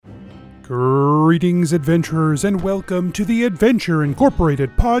Greetings, adventurers, and welcome to the Adventure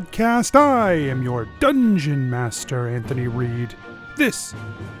Incorporated podcast. I am your Dungeon Master, Anthony Reed. This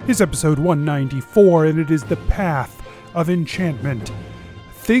is episode 194, and it is the Path of Enchantment.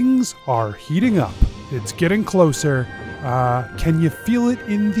 Things are heating up. It's getting closer. Can you feel it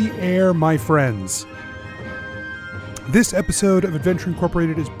in the air, my friends? This episode of Adventure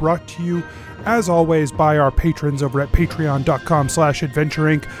Incorporated is brought to you, as always, by our patrons over at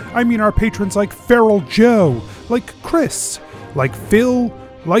patreon.com/adventureinc. I mean our patrons like Feral Joe, like Chris, like Phil,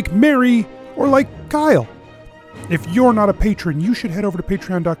 like Mary, or like Kyle. If you're not a patron, you should head over to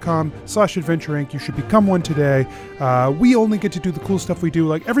patreon.com/adventureinc. You should become one today. We only get to do the cool stuff we do.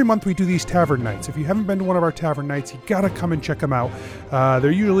 Like every month we do these tavern nights. If you haven't been to one of our tavern nights, you gotta come and check them out. They're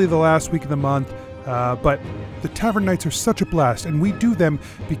usually the last week of the month. But the tavern nights are such a blast, and we do them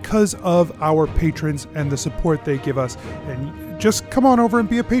because of our patrons and the support they give us. And just come on over and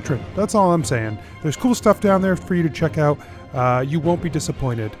be a patron. That's all I'm saying. There's cool stuff down there for you to check out. You won't be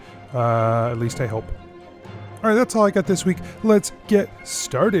disappointed. At least I hope. All right, that's all I got this week. Let's get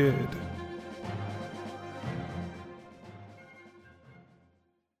started.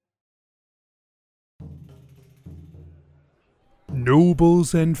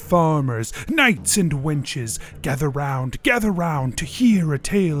 Nobles and farmers, knights and wenches, gather round to hear a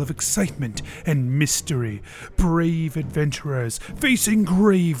tale of excitement and mystery. Brave adventurers facing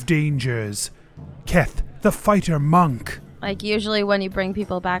grave dangers. Keth, the fighter monk. Like usually when you bring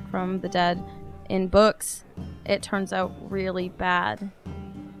people back from the dead in books, it turns out really bad.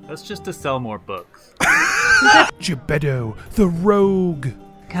 That's just to sell more books. Geppetto, the rogue.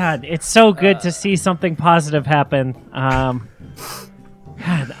 God, it's so good to see something positive happen. God,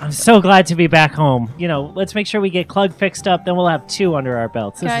 I'm so glad to be back home. You know, let's make sure we get Clug fixed up, then we'll have 2 under our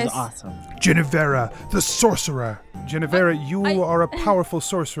belts. This Guys. is awesome. Genevera, the sorcerer. Genevera, you are a powerful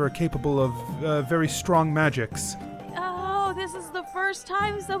sorcerer capable of very strong magics. Oh, this is the first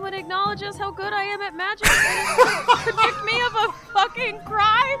time someone acknowledges how good I am at magic and convict me of a fucking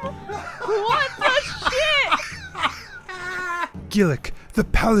crime? What the shit? Gillick, the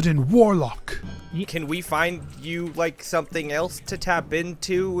paladin warlock. Can we find you, like, something else to tap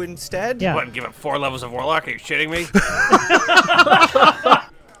into instead? Yeah. What, give up 4 levels of Warlock? Are you shitting me?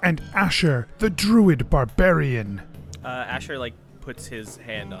 And Asher, the druid barbarian. Asher, like, puts his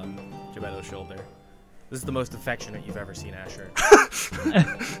hand on Geppetto's shoulder. This is the most affectionate you've ever seen Asher.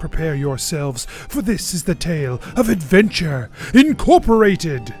 Prepare yourselves, for this is the tale of Adventure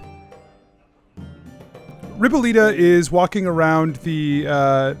Incorporated. Ribolita is walking around the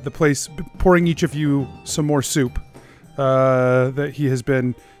place, pouring each of you some more soup that he has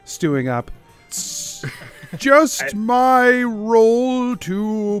been stewing up. It's just my role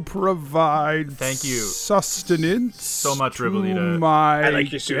to provide Thank you sustenance so much, to Ribolita. my I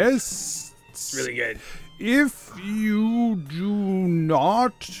like your soup. guests. It's really good. If you do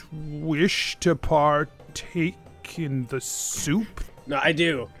not wish to partake in the soup, No, I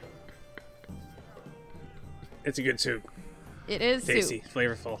do. It's a good soup. It is Tasty, soup.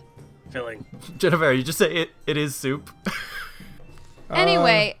 flavorful, filling. Jennifer, you just say it is soup.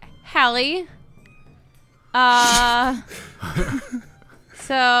 Anyway, Hallie.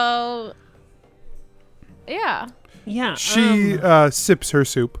 So, yeah. Yeah. she sips her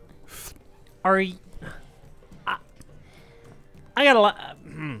soup. Are you... I got a lot...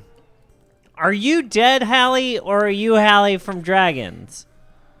 Are you dead, Hallie, or are you Hallie from Dragons?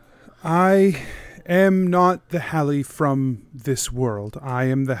 I am not the Hallie from this world. I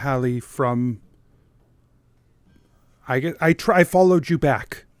am the Hallie from... I followed you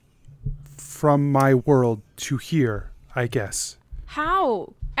back from my world to here, I guess.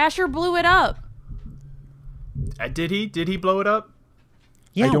 How? Asher blew it up. Did he? Did he blow it up?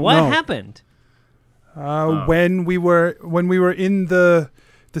 Yeah, don't what know. happened? When we were in the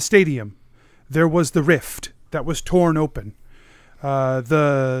stadium, there was the rift that was torn open.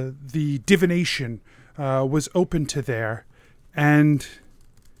 The divination was open to there, and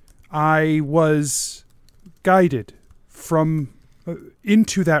I was guided from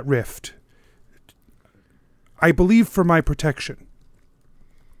into that rift. I believe for my protection.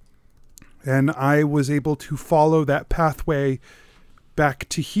 And I was able to follow that pathway back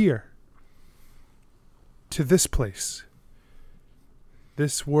to here. To this place.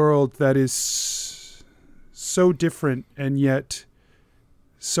 This world that is so different and yet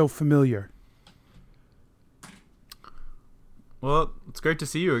so familiar. Well, it's great to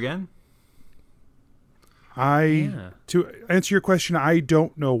see you again. To answer your question, I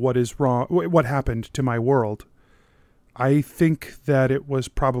don't know what is wrong, what happened to my world. I think that it was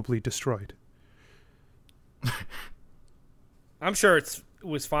probably destroyed. I'm sure it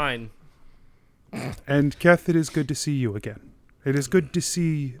was fine. And Keth, it is good to see you again. It is good to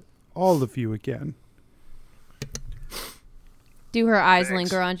see all of you again. Do her eyes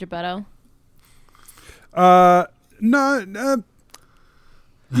linger on Geppetto? Yeah.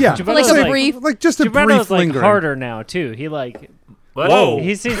 Geppetto's Like a brief- like just a Geppetto's brief like lingering. harder now too. He like Whoa!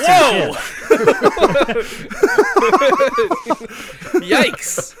 he sees some shit.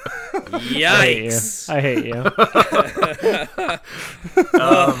 Yikes! I hate you.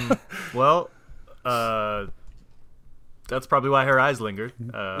 Well, that's probably why her eyes lingered.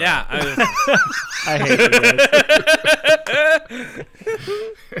 Yeah. I hate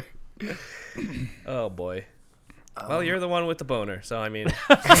you. Oh boy. Well, you're the one with the boner, so I mean.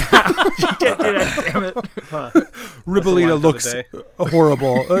 Damn it. Ribolita looks day.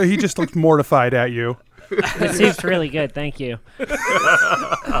 horrible. He just looked mortified at you. It seems really good. Thank you.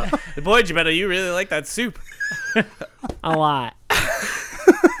 Boy, Geppetto, you really like that soup. A lot.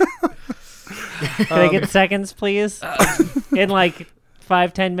 Can I get seconds, please? In like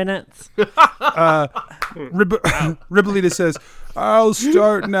 5-10 minutes. Ribolita says, "I'll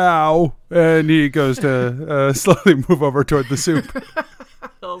start now," and he goes to slowly move over toward the soup.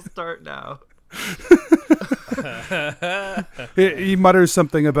 I'll start now. He mutters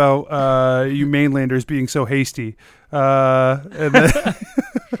something about you mainlanders being so hasty, and then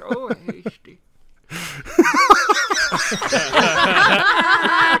So hasty.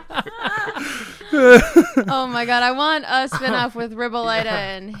 Oh my god, I want a spin-off with Ribolita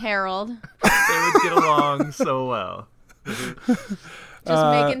and Harold. They would get along so well. Just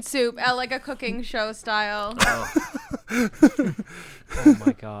making soup at like a cooking show style. Oh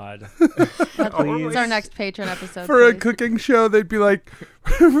my god. It's our next patron episode. for a please. cooking show, they'd be like,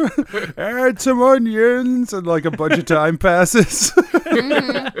 "Add some onions," and like a bunch of time passes.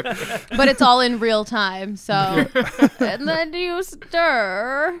 But it's all in real time, so. And then you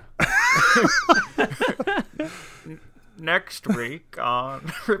stir. Next week on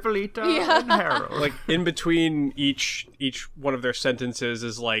Ribolita Yeah. and Harold. Like in between each one of their sentences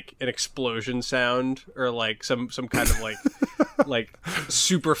is like an explosion sound or like some kind of like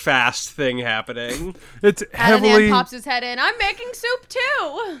super fast thing happening. It's Adanan heavily. pops his head in. I'm making soup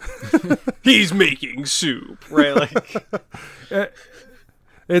too. He's making soup, right? Like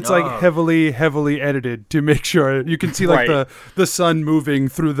It's like heavily edited to make sure you can see like Right. the sun moving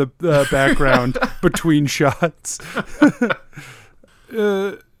through the background between shots.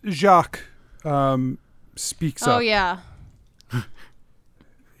 Jacques speaks Oh up. yeah.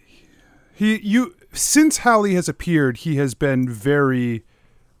 Since Hallie has appeared, he has been very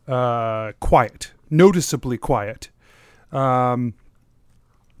quiet, noticeably quiet. And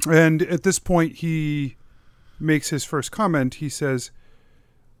at this point, he makes his first comment. He says,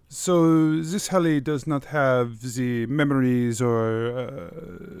 "So this Hallie does not have the memories, or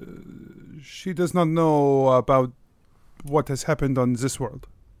she does not know about what has happened on this world."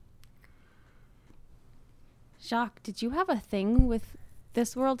 Jacques, did you have a thing with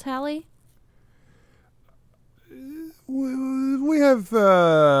this world, Tally? We have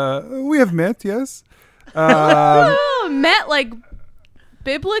met, yes. Met like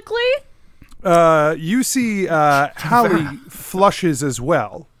biblically? You see Hallie flushes as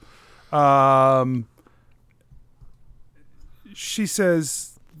well. She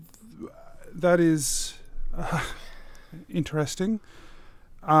says, "That is interesting.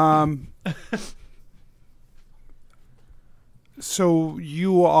 So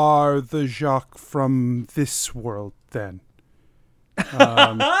you are the Jacques from this world, then?"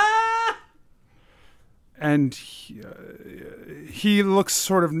 And he looks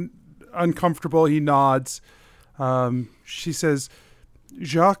sort of uncomfortable. He nods. She says,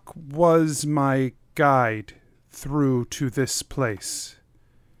 "Jacques was my guide through to this place.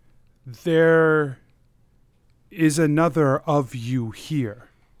 There is another of you here,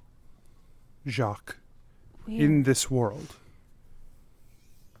 Jacques, in this world.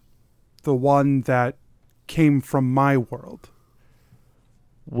 The one that came from my world."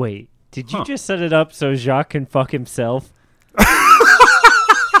 Wait, did you just set it up so Jacques can fuck himself?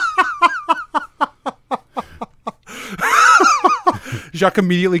 Jacques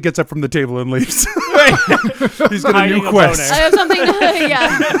immediately gets up from the table and leaves. He's got a Hiding new a quest. I have something to,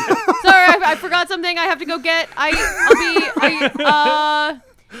 yeah. Sorry, I forgot something I have to go get. Au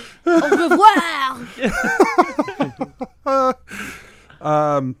revoir.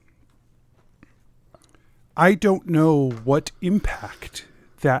 I don't know what impact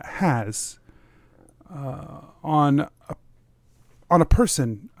that has on a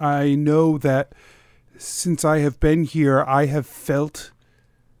person. I know that since I have been here, I have felt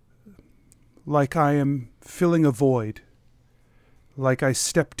like I am filling a void. like I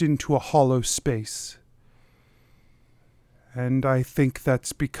stepped into a hollow space. And I think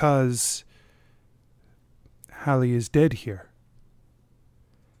that's because Hallie is dead here.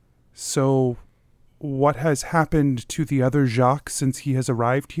 So, what has happened to the other Jacques since he has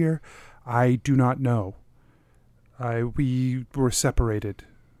arrived here, I do not know. We were separated.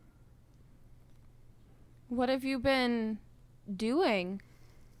 What have you been doing?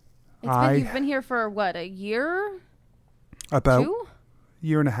 You've been here for, what, a year? About 2?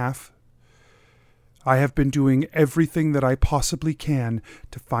 year and a half. I have been doing everything that I possibly can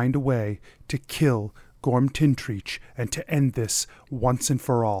to find a way to kill Gorm Tintreach and to end this once and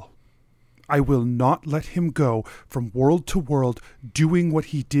for all. I will not let him go from world to world doing what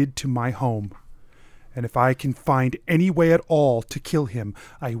he did to my home. And if I can find any way at all to kill him,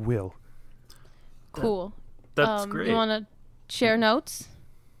 I will. Cool. That's great. You want to share notes?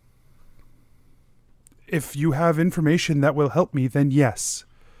 If you have information that will help me, then yes.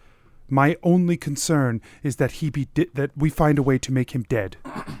 My only concern is that that we find a way to make him dead.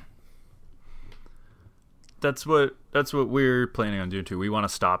 That's what we're planning on doing too. We want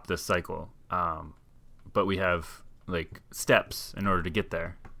to stop this cycle, but we have like steps in order to get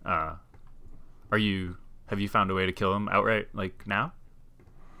there. Have you found a way to kill him outright, like now?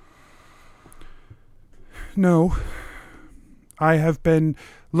 No. I have been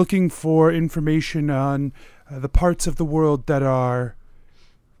looking for information on the parts of the world that are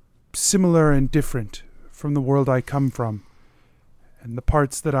similar and different from the world I come from, and the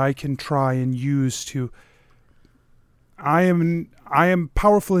parts that I can try and use to... I am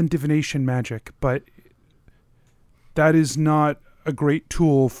powerful in divination magic, but that is not a great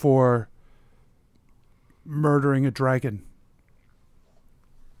tool for murdering a dragon.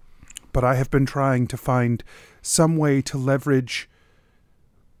 But I have been trying to find some way to leverage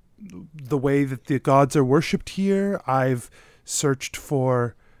the way that the gods are worshipped here. I've searched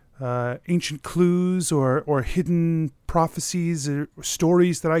for ancient clues or hidden prophecies or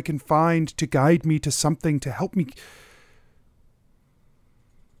stories that I can find to guide me to something to help me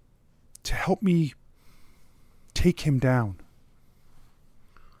take him down.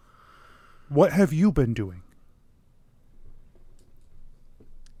 What have you been doing?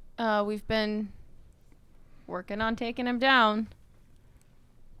 We've been working on taking him down.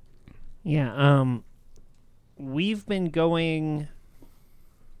 Yeah, we've been going...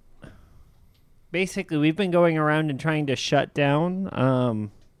 Basically, we've been going around and trying to shut down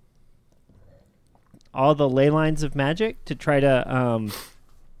all the ley lines of magic to try to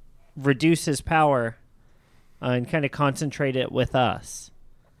reduce his power and kind of concentrate it with us.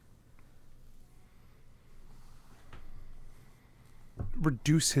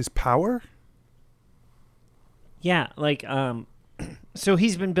 Reduce his power? Yeah, like, so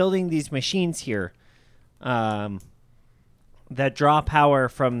he's been building these machines here that draw power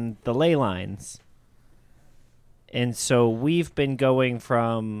from the ley lines. And so we've been going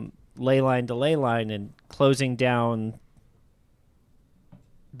from ley line to ley line and closing down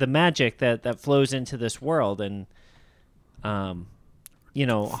the magic that flows into this world and,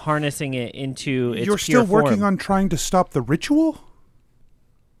 harnessing it into its You're still pure working form. on trying to stop the ritual?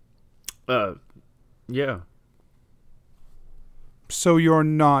 Yeah. So you're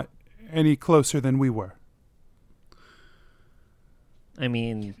not any closer than we were? I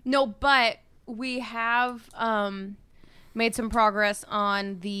mean... No, but we have made some progress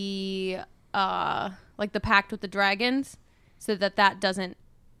on the the pact with the dragons so that doesn't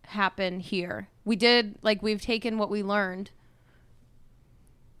happen here. We've taken what we learned.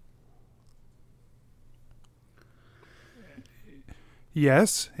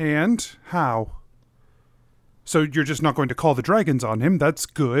 Yes, and how? So you're just not going to call the dragons on him. That's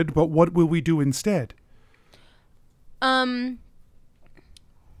good, but what will we do instead?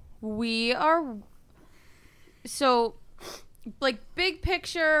 We are... So, big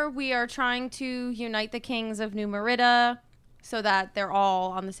picture, we are trying to unite the kings of New Merida so that they're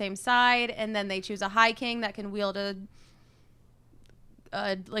all on the same side, and then they choose a high king that can wield a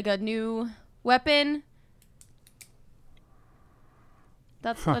new weapon.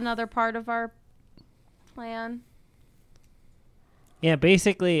 That's another part of our plan. Yeah,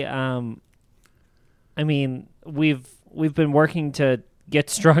 basically, we've been working to get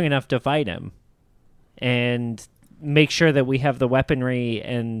strong enough to fight him and make sure that we have the weaponry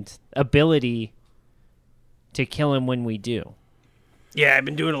and ability to kill him when we do. Yeah, I've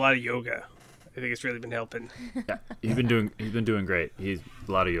been doing a lot of yoga. I think it's really been helping. Yeah, he's been doing great. He's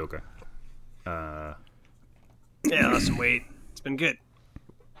a lot of yoga. Yeah, lost some weight. It's been good.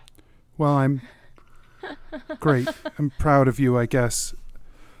 Well, I'm great. I'm proud of you, I guess.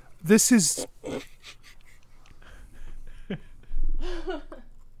 This is...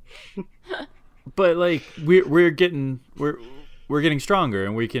 But like we're getting stronger,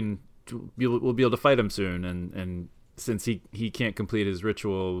 and we'll be able to fight him soon. And since he can't complete his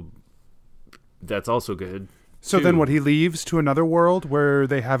ritual, that's also good. So too. then what, he leaves to another world where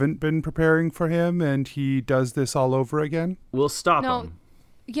they haven't been preparing for him, and he does this all over again? We'll stop No. him.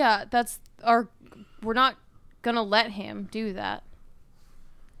 Yeah, we're not gonna let him do that.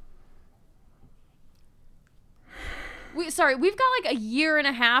 We've got like a year and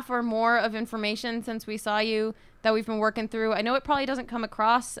a half or more of information since we saw you that we've been working through. I know it probably doesn't come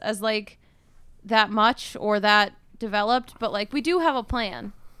across as like that much or that developed, but like we do have a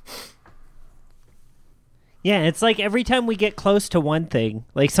plan. Yeah, it's like every time we get close to one thing,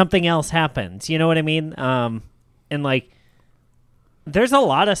 like something else happens. You know what I mean? And like, there's a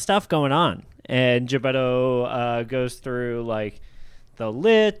lot of stuff going on. And Gebetto goes through like the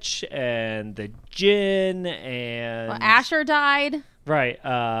Lich and the Djinn and Well, Asher died.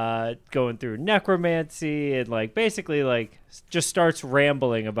 right, going through necromancy and like basically like just starts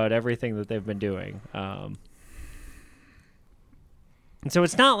rambling about everything that they've been doing. And so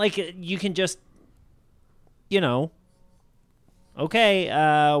it's not like you can just, okay,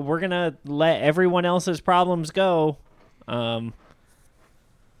 we're going to let everyone else's problems go.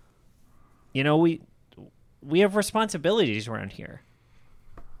 We have responsibilities around here.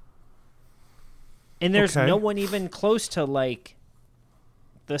 And there's Okay. no one even close to, like,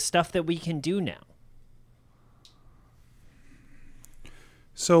 the stuff that we can do now.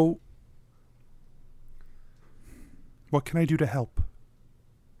 So, what can I do to help?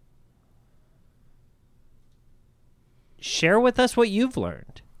 Share with us what you've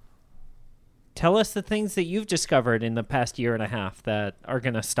learned. Tell us the things that you've discovered in the past year and a half that are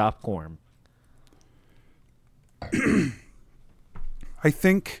going to stop Gorm. I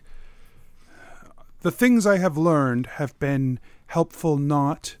think the things I have learned have been helpful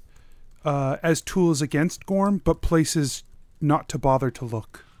not as tools against Gorm, but places not to bother to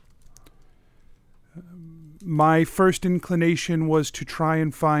look. My first inclination was to try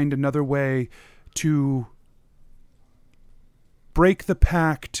and find another way to break the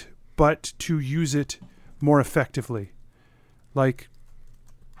pact, but to use it more effectively. Like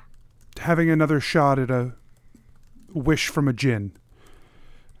having another shot at a wish from a djinn.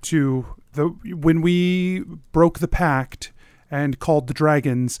 When we broke the pact and called the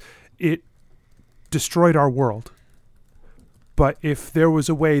dragons, it destroyed our world. But if there was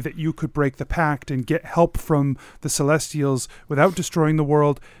a way that you could break the pact and get help from the Celestials without destroying the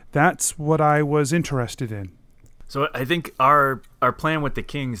world, that's what I was interested in. So I think our plan with the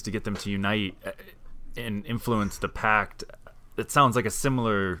kings to get them to unite and influence the pact, it sounds like a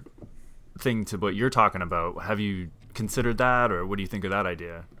similar thing to what you're talking about. Have you considered that, or what do you think of that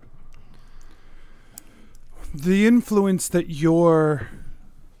idea? The influence that you're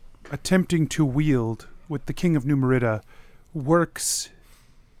attempting to wield with the King of New Merida works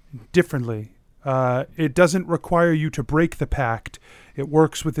differently. It doesn't require you to break the pact. It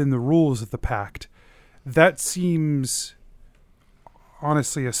works within the rules of the pact. That seems,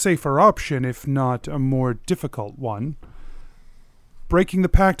 honestly, a safer option, if not a more difficult one. Breaking the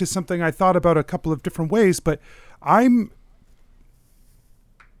pact is something I thought about a couple of different ways, but I'm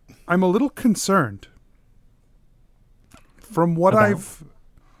a little concerned. From what I've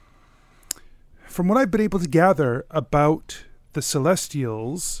been able to gather about the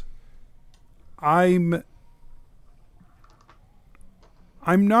Celestials, I'm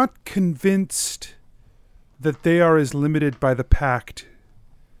not convinced that they are as limited by the pact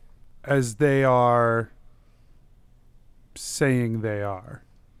as they are saying they are.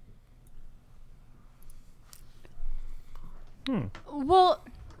 Well,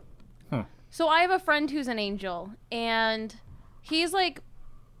 so I have a friend who's an angel, and he has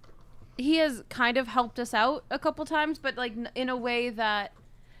kind of helped us out a couple times, but like in a way that,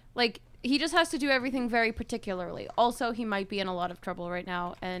 like, he just has to do everything very particularly. Also, he might be in a lot of trouble right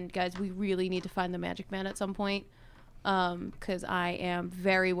now, and guys, we really need to find the Magic Man at some point, because I am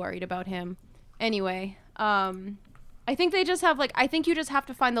very worried about him. Anyway, I think they just have I think you just have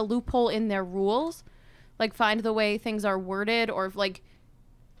to find the loophole in their rules, like find the way things are worded, or like.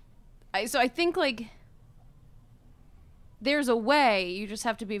 So I think there's a way. You just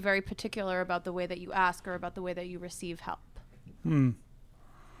have to be very particular about the way that you ask or about the way that you receive help. Then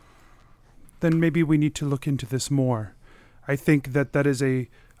maybe we need to look into this more. I think that is a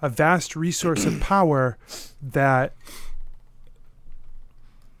vast resource of power that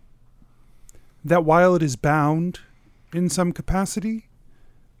while it is bound in some capacity,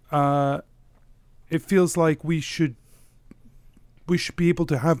 it feels like we should be able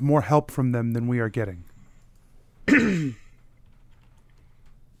to have more help from them than we are getting.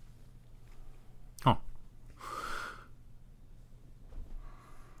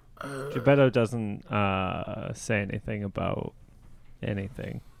 Geppetto doesn't say anything about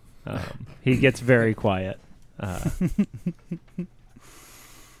anything. He gets very quiet. I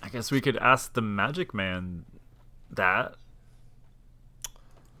guess we could ask the Magic Man that.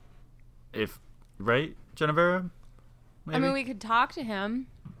 Right, Genevera? I mean, we could talk to him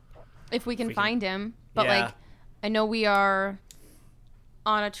if we can find him. But, Yeah. like, I know we are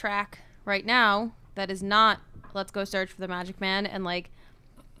on a track right now that is not let's go search for the Magic Man. And, like,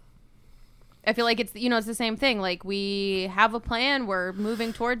 I feel like it's, it's the same thing. Like, we have a plan, we're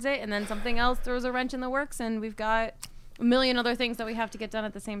moving towards it, and then something else throws a wrench in the works, and we've got a million other things that we have to get done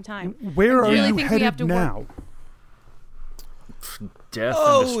at the same time. Where are really you think we have headed to now? Death and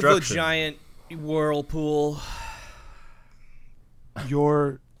Oh, the destruction. giant whirlpool.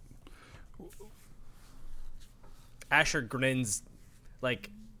 You're Asher grins like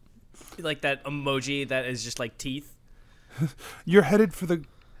that emoji that is just like teeth. you're headed for the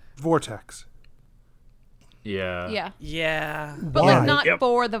vortex. Yeah. Yeah. Yeah. But, Why? like, not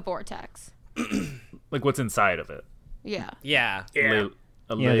for the vortex. Like what's inside of it. Yeah. Yeah. A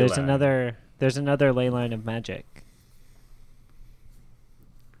Yeah, there's ley line. another ley line of magic.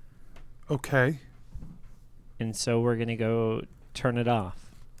 Okay. And so we're going to go turn it off.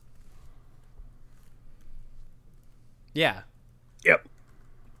 Yeah. Yep.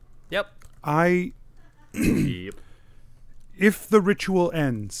 Yep. Yep. If the ritual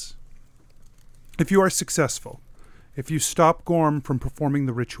ends, if you are successful, if you stop Gorm from performing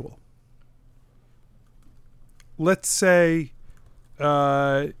the ritual, let's say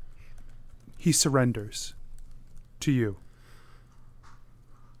he surrenders to you.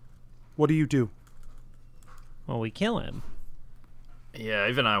 What do you do? Well, we kill him. Yeah,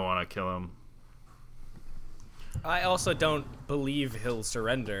 even I want to kill him. I also don't believe he'll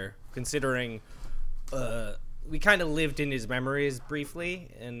surrender, considering we kind of lived in his memories briefly,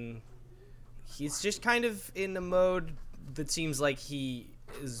 and he's just kind of in a mode that seems like he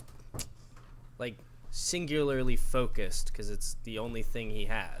is like singularly focused because it's the only thing he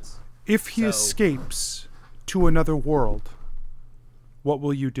has. If he So- escapes to another world, what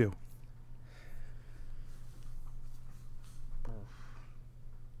will you do?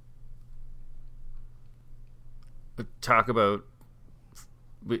 Talk about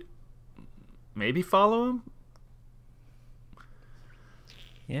maybe follow him.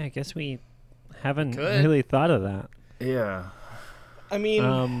 Yeah, I guess we haven't Could. really thought of that. Yeah. I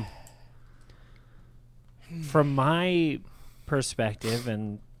mean, From my perspective,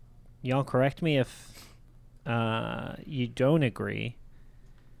 and y'all correct me if you don't agree,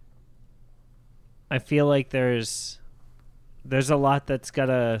 I feel like there's a lot that's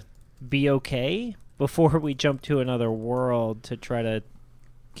gotta be okay before we jump to another world to try to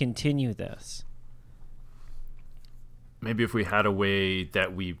continue this. Maybe if we had a way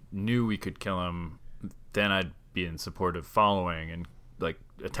that we knew we could kill him, then I'd be in support of following and like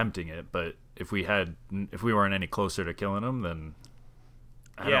attempting it. But if we weren't any closer to killing him, then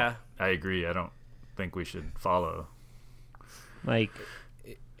I agree. I don't think we should follow. Like,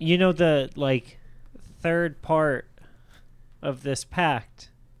 the like third part of this pact,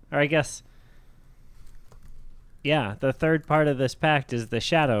 or I guess, yeah, the third part of this pact is the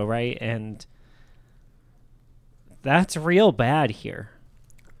shadow, right? And that's real bad here.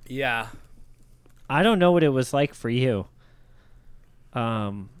 yeah. I don't know what it was like for you.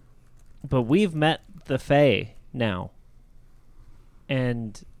 But we've met the Fae now.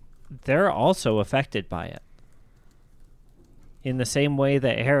 And they're also affected by it. In the same way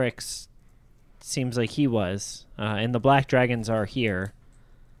that Eric's seems like he was. And the Black Dragons are here.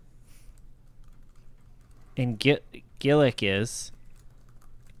 And Gillick is.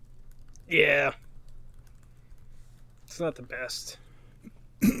 Yeah. It's not the best.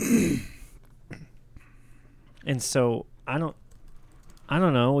 And so I don't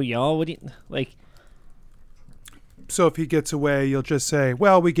know, y'all. What do you like? So if he gets away, you'll just say,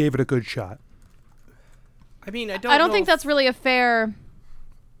 well, we gave it a good shot. I mean, I I don't know think if- that's really a fair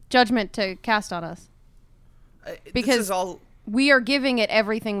judgment to cast on us. because- this is all. We are giving it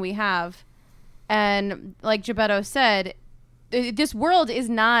everything we have. And like Geppetto said, this world is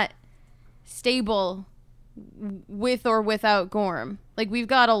not stable with or without Gorm. Like, we've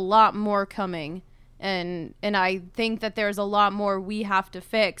got a lot more coming. And I think that there's a lot more we have to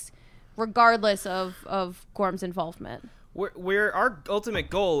fix, regardless of Gorm's involvement. We're our ultimate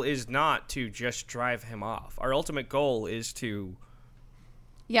goal is not to just drive him off. Our ultimate goal is to,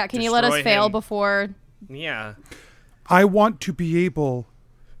 Yeah, can you let us Destroy fail him. before... yeah, I want to be able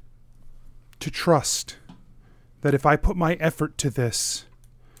to trust that if I put my effort to this,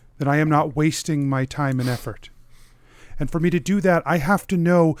 that I am not wasting my time and effort. And for me to do that, I have to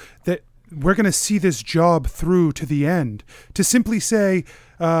know that we're going to see this job through to the end. To simply say,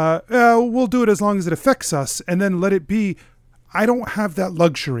 we'll do it as long as it affects us, and then let it be, I don't have that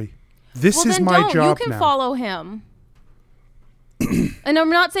luxury. This Well, is then my don't. job You can now. follow him. And I'm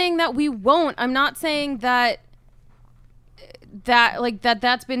not saying that we won't. I'm not saying that's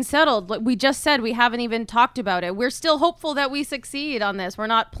been settled. Like we just said, we haven't even talked about it. We're still hopeful that we succeed on this. We're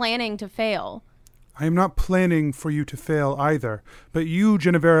not planning to fail. I am not planning for you to fail either. But you,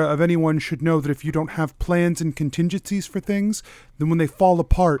 Genevera, of anyone, should know that if you don't have plans and contingencies for things, then when they fall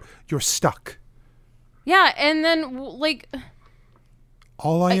apart, you're stuck. Yeah, and then like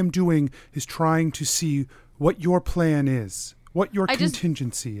All I am doing is trying to see what your plan is, what your I just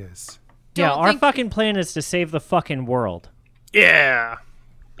contingency is. Yeah, don't our think- fucking plan is to save the fucking world. Yeah.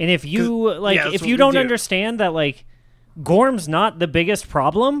 And if you like, yeah, that's if what you we don't do. understand that, like, Gorm's not the biggest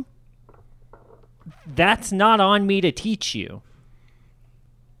problem, that's not on me to teach you.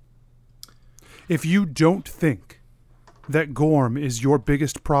 If you don't think that Gorm is your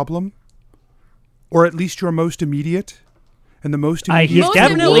biggest problem, or at least your most immediate, and the most immediate, He's Most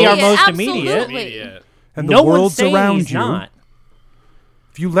definitely our immediate, most absolutely. immediate. and the No one's world's saying around he's you, not.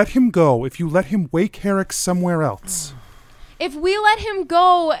 if you let him go, if you let him wake Herrick somewhere else, If we let him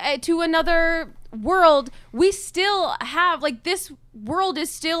go to another world, we still have, like, this world is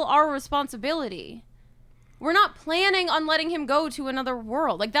still our responsibility. We're not planning on letting him go to another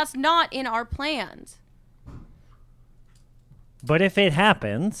world. Like, that's not in our plans. But if it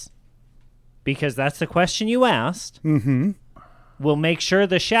happens, because that's the question you asked, we'll make sure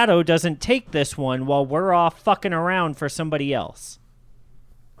the Shadow doesn't take this one while we're off fucking around for somebody else.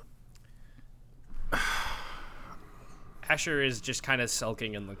 Asher is just kind of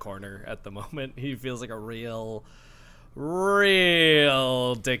sulking in the corner at the moment. He feels like a real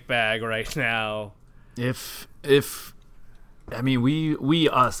dickbag right now. If I mean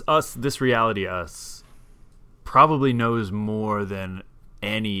us this reality us probably knows more than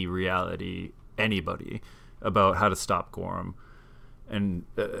any reality anybody about how to stop Gorm and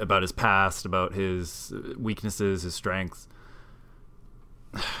about his past, about his weaknesses, his strengths.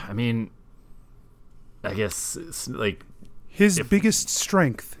 I mean, I guess it's like his biggest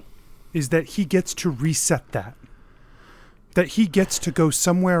strength is that he gets to reset that. That he gets to go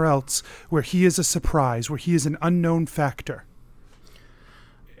somewhere else where he is a surprise, where he is an unknown factor.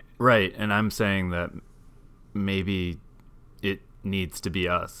 right, and I'm saying that maybe it needs to be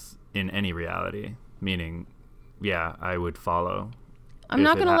us in any reality, meaning yeah, I would follow. I'm If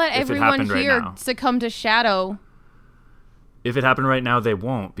not it going to let if it everyone happened right here now. succumb to Shadow. If it happened right now, they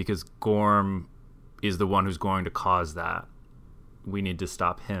won't, because Gorm is the one who's going to cause that. We need to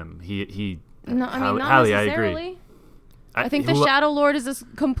stop him. He. No, I mean, not Hallie, I necessarily. agree. I think the Shadow Lord is a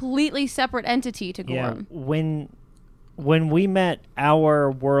completely separate entity to Gorm. Yeah, when we met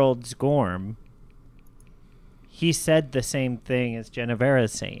our world's Gorm, he said the same thing as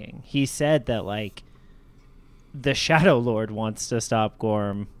Genevera's saying. He said that, like, the Shadow Lord wants to stop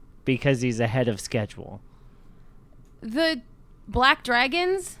Gorm because he's ahead of schedule. The Black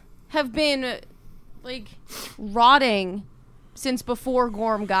Dragons have been, like, rotting since before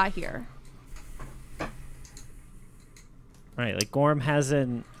Gorm got here. Right, like, Gorm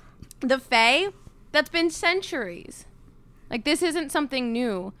hasn't... The Fae, that's been centuries. Like, this isn't something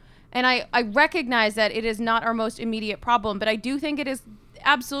new. And I recognize that it is not our most immediate problem, but I do think it is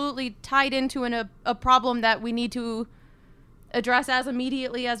absolutely tied into a problem that we need to address as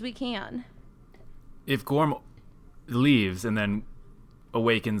immediately as we can. If Gorm leaves and then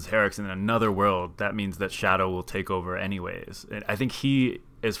awakens Herrick's in another world, that means that Shadow will take over anyways. And I think he,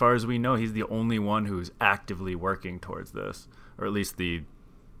 as far as we know, he's the only one who's actively working towards this, or at least the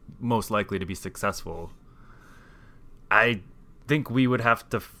most likely to be successful. I think we would have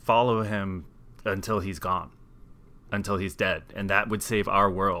to follow him until he's gone, until he's dead, and that would save our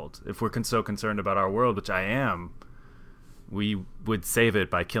world. If we're so concerned about our world, which I am, we would save it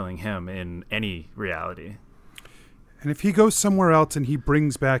by killing him in any reality. And if he goes somewhere else and he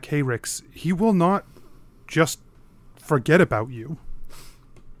brings back Hayrix, he will not just forget about you.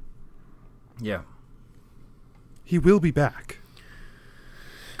 Yeah. He will be back.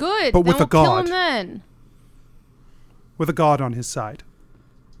 Good. But with then a we'll kill him god. then. With a god on his side.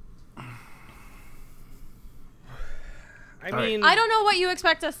 I right. mean, I don't know what you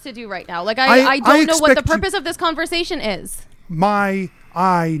expect us to do right now. Like, I I don't know what the expect you- purpose of this conversation is.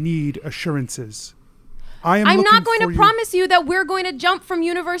 I need assurances. I'm I'm looking not going for to you- promise you that we're going to jump from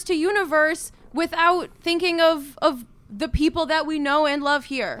universe to universe without thinking of the people that we know and love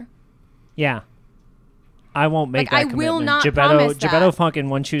here. Yeah. I won't make Like, that I will commitment. not Gebetto, promise Gebetto that. Funk and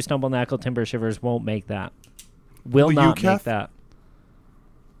One Shoe Stumble Knackle Timber Shivers won't make that. will Will you, not Kath? make that.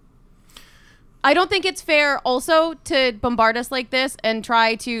 I don't think it's fair also to bombard us like this and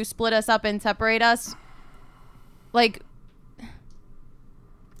try to split us up and separate us. Like,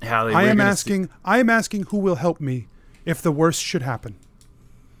 Hallie, I we're am gonna asking who will help me if the worst should happen.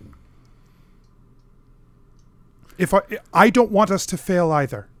 If I don't want us to fail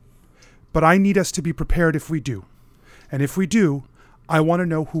either, but I need us to be prepared if we do. And if we do, I want to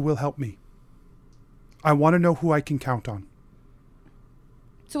know who will help me. I want to know who I can count on.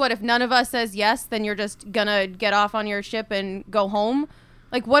 so what if none of us says yes, then you're just gonna get off on your ship and go home?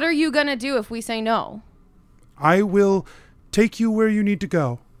 Like, what are you gonna do if we say no? I will take you where you need to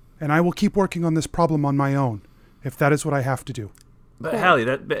go, and I will keep working on this problem on my own, if that is what I have to do. But Hallie,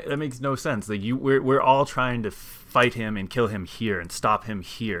 that makes no sense. Like we're all trying to fight him and kill him here and stop him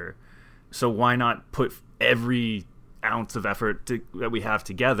here. So why not put every ounce of effort that we have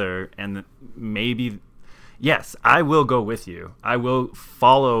together, and maybe, yes, I will go with you. I will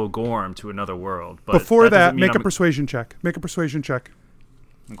follow Gorm to another world. But Before that, doesn't mean make a persuasion check. Make a persuasion check.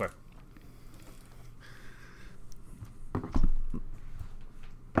 Okay.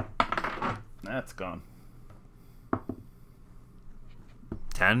 That's gone.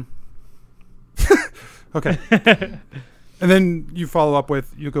 10. Okay. And then you follow up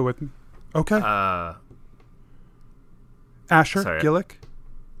with, you go with me. Okay. Asher, sorry. Gillick.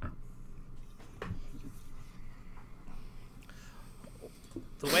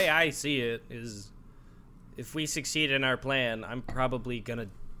 The way I see it is, if we succeed in our plan, I'm probably gonna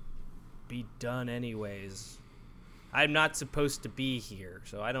be done anyways. I'm not supposed to be here,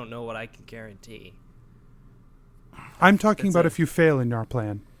 so I don't know what I can guarantee. I'm talking That's about it. if you fail in our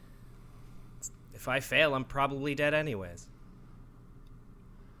plan. If I fail, I'm probably dead anyways.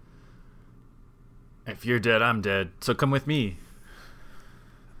 If you're dead, I'm dead. So come with me.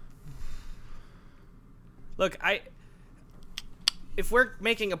 Look, if we're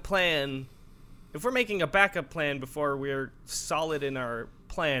making a plan, if we're making a backup plan before we're solid in our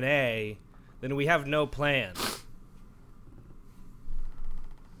plan A, then we have no plan.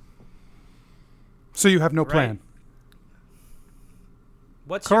 So you have no Right. plan.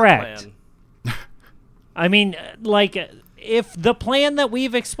 What's Correct. your plan? I mean, like, if the plan that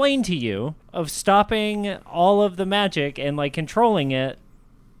we've explained to you of stopping all of the magic and, like, controlling it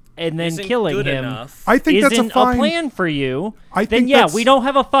and then Isn't killing good him enough. I think that's a isn't fine... plan for you, I then think yeah, that's- we don't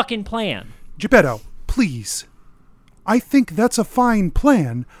have a fucking plan. Geppetto, please. I think that's a fine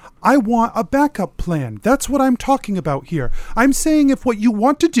plan. I want a backup plan. That's what I'm talking about here. I'm saying if what you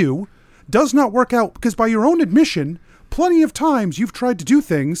want to do does not work out, because by your own admission, plenty of times you've tried to do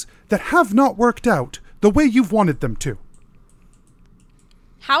things that have not worked out the way you've wanted them to.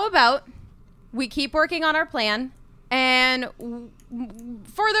 How about we keep working on our plan, and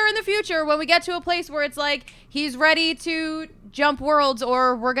further in the future, when we get to a place where it's like he's ready to jump worlds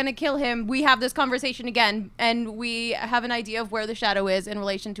or we're going to kill him, we have this conversation again, and we have an idea of where the shadow is in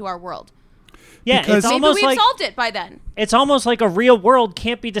relation to our world. Yeah, Because- it's Maybe almost we've like solved it by then. it's almost like a real world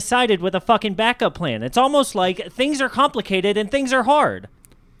can't be decided with a fucking backup plan. It's almost like things are complicated and things are hard.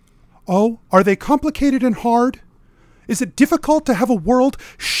 Oh, are they complicated and hard? Is it difficult to have a world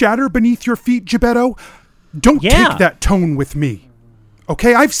shatter beneath your feet, Geppetto? Don't Yeah. take that tone with me.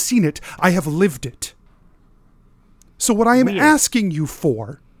 Okay, I've seen it. I have lived it. So what I am Weird. asking you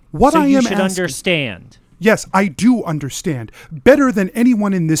for, what So I you am should asking... understand. Yes, I do understand. Better than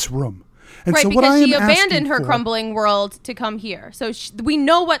anyone in this room. And Right, so what I because am she asking abandoned her for- crumbling world to come here. So we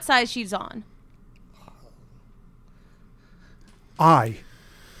know what side she's on. I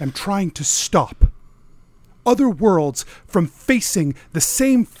am trying to stop other worlds from facing the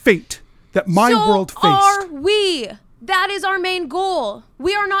same fate that my so world faced. are we. That is our main goal.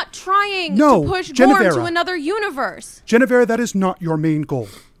 We are not trying No, to push Gorm Genevera. to another universe. Genevera, that is not your main goal.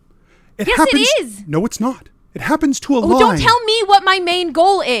 It Yes, happens, it is. No, it's not. It happens to align. Oh, don't tell me what my main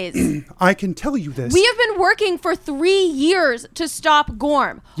goal is. I can tell you this. We have been working for 3 years to stop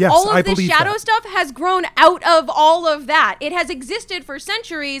Gorm. Yes, all of I this believe shadow that. stuff has grown out of all of that. It has existed for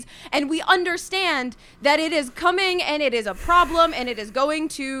centuries, and we understand that it is coming and it is a problem and it is going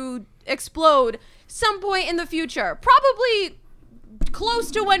to explode some point in the future. Probably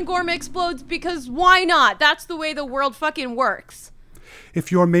close to when Gorm explodes, because why not? That's the way the world fucking works. If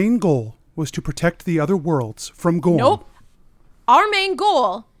your main goal was to protect the other worlds from Gorm, Nope. Our main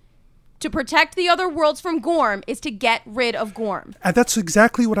goal to protect the other worlds from Gorm is to get rid of Gorm. and that's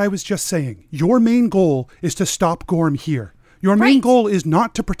exactly what I was just saying. Your main goal is to stop Gorm here. Your main Right. goal is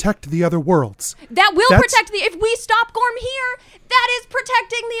not to protect the other worlds. That will That's- protect if we stop Gorm here, that is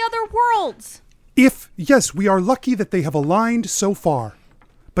protecting the other worlds. Yes, we are lucky that they have aligned so far,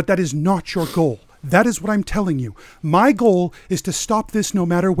 but that is not your goal. That is what I'm telling you. My goal is to stop this no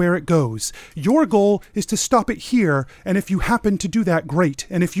matter where it goes. Your goal is to stop it here, and if you happen to do that, great.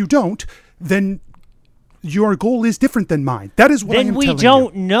 And if you don't, then your goal is different than mine. That is what I am Then we telling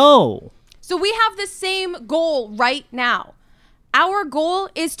don't you. know. So we have the same goal right now. Our goal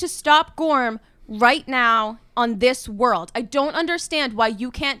is to stop Gorm right now on this world. I don't understand why you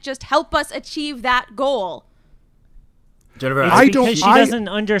can't just help us achieve that goal. Jennifer, It's I because don't- she I- doesn't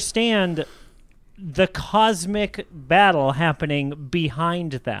understand the cosmic battle happening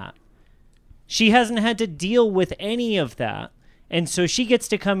behind that. She hasn't had to deal with any of that. And so she gets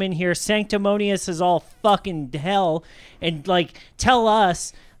to come in here sanctimonious as all fucking hell and like tell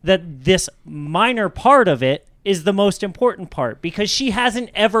us that this minor part of it is the most important part because she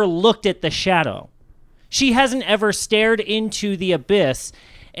hasn't ever looked at the shadow. She hasn't ever stared into the abyss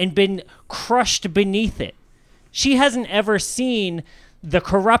and been crushed beneath it. She hasn't ever seen the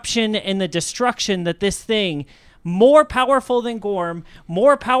corruption and the destruction that this thing, more powerful than Gorm,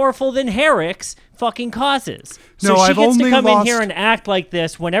 more powerful than Herrick's, fucking causes. So No, she I've gets to only come in here lost- and act like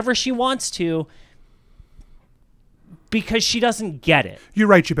this whenever she wants to because she doesn't get it. You're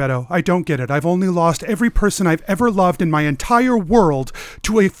right, Gebetto. I don't get it. I've only lost every person I've ever loved in my entire world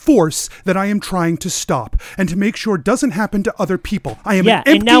to a force that I am trying to stop and to make sure doesn't happen to other people. I am Yeah, an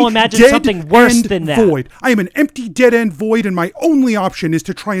empty, and now imagine dead something worse end than that. void. I am an empty, dead-end void, and my only option is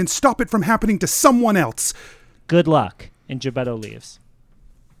to try and stop it from happening to someone else. Good luck. And Gebetto leaves.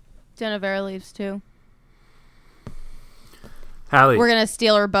 Genevera leaves too. Hallie, We're gonna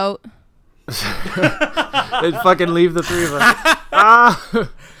steal her boat. they'd fucking leave the three of us.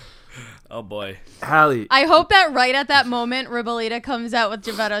 Oh boy. Hallie, I hope that right at that moment, Ribolita comes out with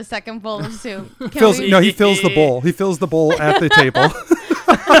Gebetto's second bowl of soup. Can Fills, we- no, he fills the bowl. He fills the bowl at the table.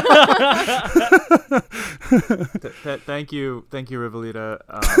 thank you, Rivolita.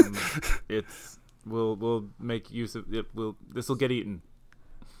 It's we'll make use of it. This will get eaten.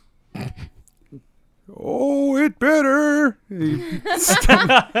 Oh, it better.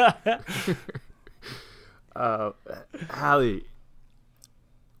 Hallie,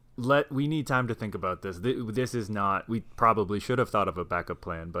 we need time to think about this. This is not. We probably should have thought of a backup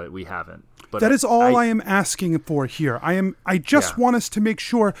plan, but we haven't. But That is all I am asking for here. I just Yeah. want us to make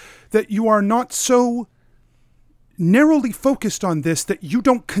sure that you are not so narrowly focused on this that you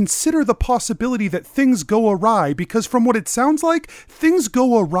don't consider the possibility that things go awry, because from what it sounds like, things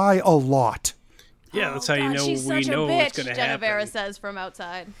go awry a lot. Yeah, that's how you God, know she's we such know a bitch, what's going to Genevera happen. says from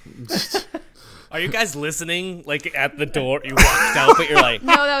outside. Are you guys listening? Like at the door, you walked out, but you're like,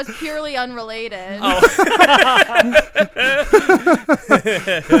 No, that was purely unrelated.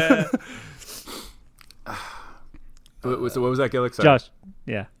 So what was that, Gillick? Sorry. Josh.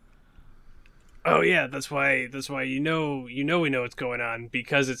 Yeah. Oh yeah, that's why you know we know what's going on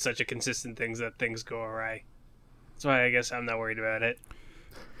because it's such a consistent thing that things go awry. That's why I guess I'm not worried about it.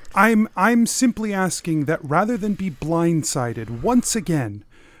 I'm simply asking that rather than be blindsided once again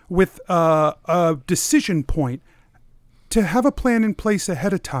with a decision point, to have a plan in place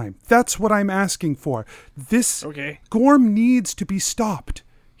ahead of time. That's what I'm asking for. This Okay. Gorm needs to be stopped.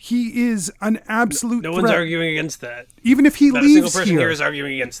 He is an absolute No threat. one's arguing against that. Even if he Not a single leaves person here, here is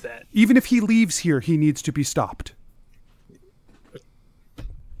arguing against that. even if he leaves here, he needs to be stopped.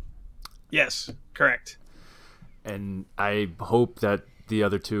 Yes, correct. And I hope that the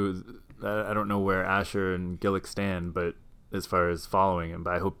other two, I don't know where Asher and Gillick stand, but as far as following him,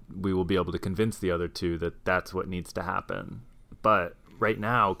 but I hope we will be able to convince the other two that that's what needs to happen. But right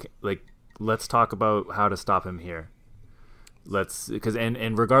now, like, let's talk about how to stop him here. Because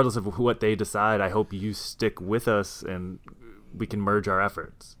regardless of what they decide, I hope you stick with us and we can merge our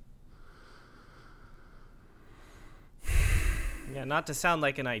efforts. yeah, not to sound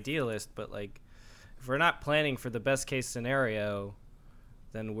like an idealist, but like, if we're not planning for the best case scenario,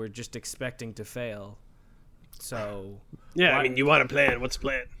 then we're just expecting to fail. So Yeah, Why- I mean, you want a plan. What's the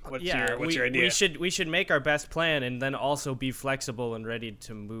plan? What's we, your idea? we should make our best plan and then also be flexible and ready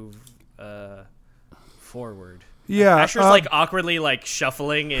to move forward. Yeah, Asher's like awkwardly like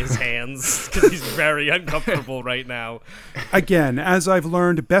shuffling his hands because he's very uncomfortable right now. again, as I've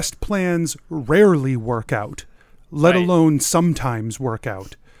learned, best plans rarely work out, let Right. alone sometimes work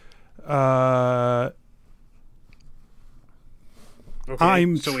out.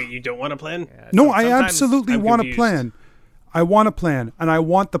 Okay, so wait, you don't want a plan? No, I Sometimes absolutely I'm want a confused. plan. I want a plan, and I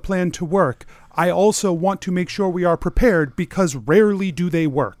want the plan to work. I also want to make sure we are prepared because rarely do they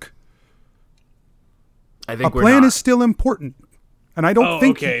work. I A think we're plan not. is still important, and I don't Oh,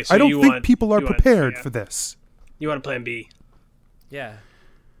 think okay, so I don't you think want- people are you want- prepared yeah. for this. You want a plan B? Yeah.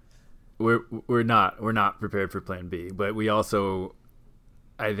 We're not prepared for plan B, but we also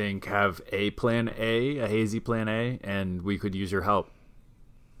I think, have a plan a hazy plan A, and we could use your help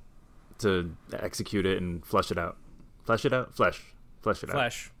to execute it and flesh it out. Flesh it out? Flesh it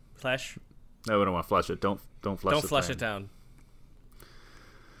out. Flesh. No, we don't want to flush it. Don't flush Don't the flush plan. it down.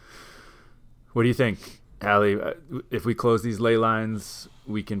 What do you think, Allie? If we close these ley lines,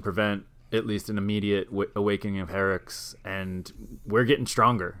 we can prevent at least an immediate awakening of Herrick's, and we're getting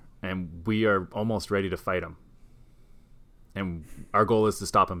stronger, and we are almost ready to fight him. And our goal is to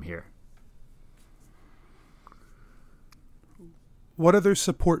stop him here. What other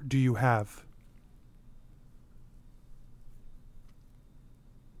support do you have?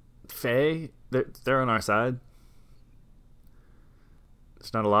 Faye, they're on our side.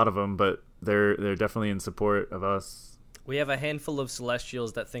 It's not a lot of them, but they're definitely in support of us. We have a handful of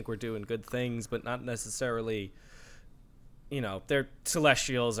Celestials that think we're doing good things, but not necessarily, their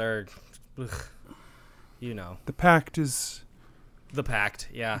Celestials are, The pact is the pact,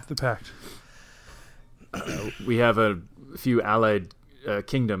 yeah. the pact. We have a few allied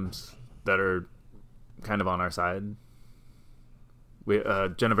kingdoms that are kind of on our side.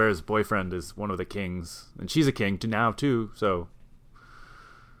 Genevera's boyfriend is one of the kings, and she's a king now too. So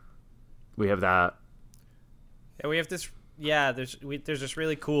we have that. Yeah, we have this. Yeah, there's this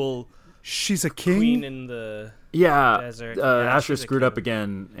really cool She's a king? queen in the Yeah, desert. Asher she's a screwed up king.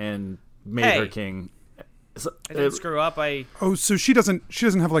 again and made Hey. her king. So, I didn't screw up. Oh, so she doesn't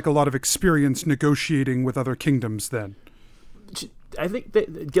have like a lot of experience negotiating with other kingdoms then. I think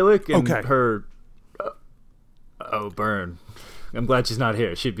that Gillick and Okay. her. Burn. I'm glad she's not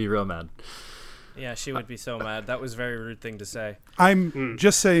here. She'd be real mad. Yeah, she would be so mad. That was a very rude thing to say. I'm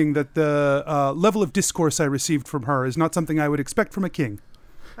just saying that the level of discourse I received from her is not something I would expect from a king.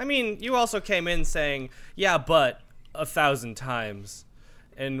 I mean, you also came in saying, "Yeah, but 1,000 times,"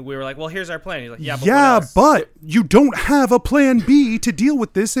 and we were like, "Well, here's our plan." He's like, "Yeah, but what else?" but you don't have a plan B to deal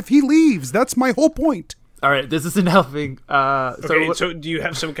with this if he leaves. That's my whole point. All right, this isn't helping. Okay, so do you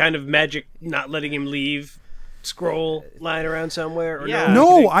have some kind of magic not letting him leave scroll lying around somewhere? Or Yeah. No,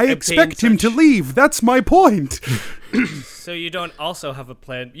 Can he I obtain expect him to such- leave. That's my point. So you don't also have a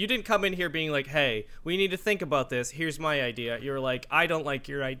plan. You didn't come in here being like, "Hey, we need to think about this. Here's my idea." You were like, "I don't like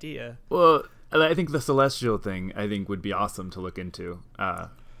your idea." Well, I think the celestial thing would be awesome to look into.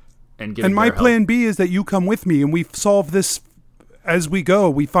 And get And my their help. plan B is that you come with me and we solve this as we go.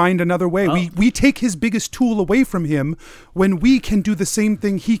 We find another way. We take his biggest tool away from him when we can do the same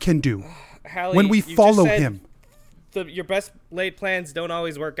thing he can do. Hallie, When we you just follow said him. your best laid plans don't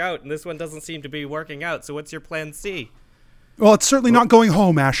always work out, and this one doesn't seem to be working out. So what's your plan C? Well, it's certainly not going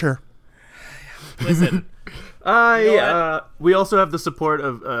home, Asher. Listen, We also have the support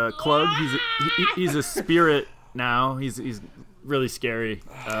of Clug. He's a spirit now. He's really scary.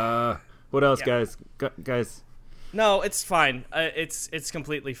 What else, Yeah. guys? no, it's fine. It's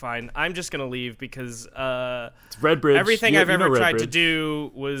completely fine. I'm just gonna leave because It's Redbridge. everything You I've know ever tried to Redbridge.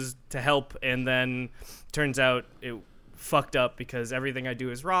 do was to help, and then turns out it fucked up because everything I do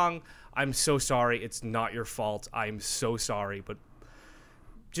is wrong. I'm so sorry. It's not your fault. I'm so sorry, but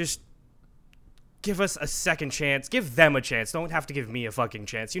just give us a second chance. Give them a chance. Don't have to give me a fucking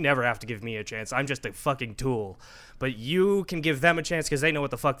chance. You never have to give me a chance. I'm just a fucking tool. But you can give them a chance because they know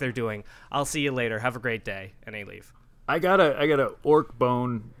what the fuck they're doing. I'll see you later. Have a great day. And they leave. I got a orc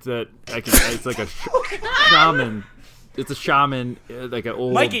bone that I can. It's like a shaman. It's a shaman, like an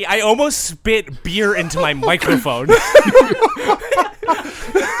old. Mikey, I almost spit beer into my microphone.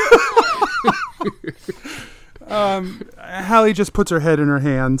 Hallie just puts her head in her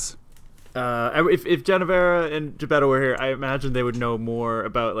hands. If Genevera and Gebetto were here, I imagine they would know more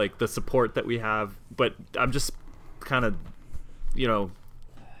about like the support that we have. But I'm just kind of,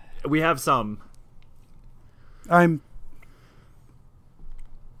 we have some. I'm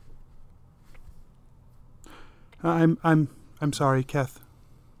sorry, Keth.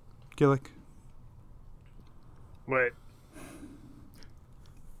 Gillick. What?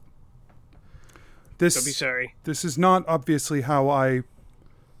 This Don't be sorry. This is not obviously how I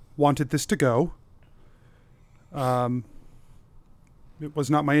wanted this to go. It was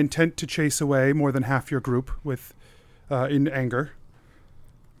not my intent to chase away more than half your group with in anger.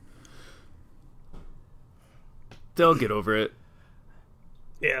 They'll get over it.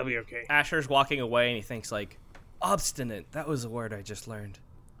 Yeah, I'll be okay. Asher's walking away and he thinks like, obstinate. That was a word I just learned.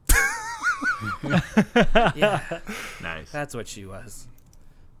 Yeah, Nice. that's what she was.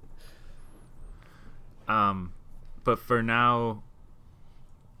 But for now,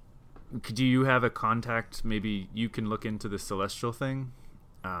 do you have a contact? Maybe you can look into the celestial thing,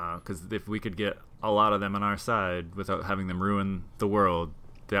 because if we could get a lot of them on our side without having them ruin the world,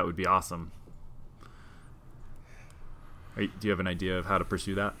 that would be awesome. Do you have an idea of how to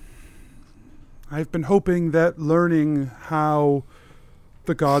pursue that? I've been hoping that learning how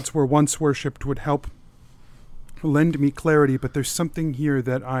the gods were once worshipped would help lend me clarity, but there's something here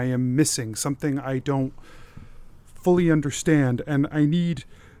that I am missing, something I don't fully understand, and I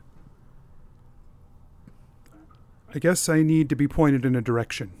guess I need to be pointed in a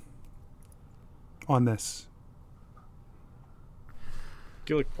direction on this.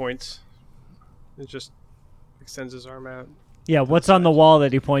 Gillick points. It just extends his arm out. Yeah, what's on the wall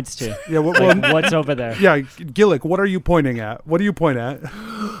that he points to? Yeah, Like, what's over there? yeah, Gillick, what are you pointing at? What do you point at?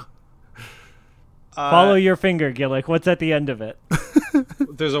 Follow your finger, Gillick. What's at the end of it?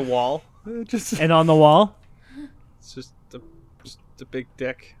 There's a wall. Just And on the wall? It's just a big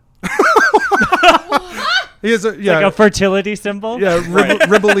dick. he has a Like a fertility symbol? Yeah,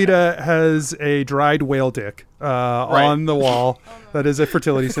 Ribolita has a dried whale dick on the wall. That is a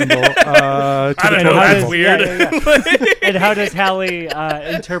fertility symbol. I don't know. That's weird. And how does Hallie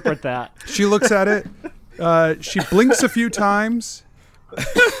interpret that? She looks at it. She blinks a few times.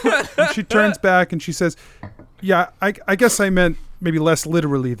 And she turns back and she says, "Yeah, I guess I meant maybe less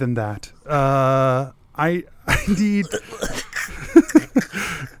literally than that. I need.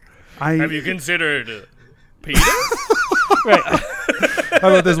 Have you considered Peter? Right. How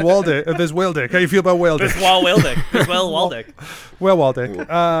about this whale dick? This whale dick. How do you feel about whale dick? This wall dick. This wall dick. Whale dick.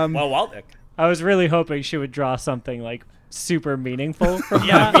 Wall dick. I was really hoping she would draw something like super meaningful from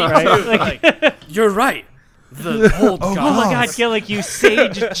Yeah, that, right? Like, You're right. The whole oh my god, Gillick, you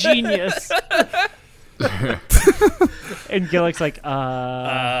sage genius. And Gillick's like,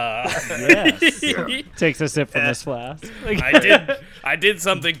 yes. Takes a sip from his flask. Like, I did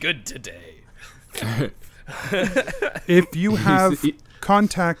something good today. If you have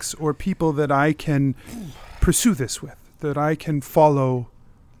contacts or people that I can pursue this with, that I can follow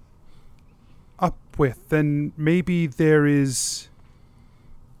up with, then maybe there is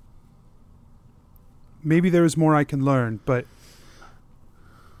more I can learn, but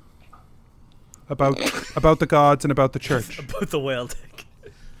about the gods and about the church. About the whale dick.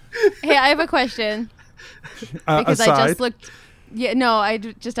 Hey, I have a question. Because I aside. just looked. Yeah, no,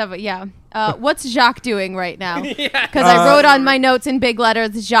 just have a yeah. What's Jacques doing right now? Yeah. Because I wrote on my notes in big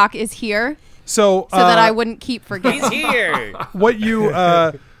letters, Jacques is here, So that I wouldn't keep forgetting. He's here. what you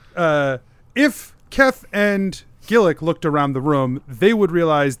if Keth and Gillick looked around the room, they would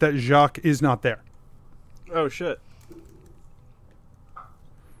realize that Jacques is not there. Oh shit.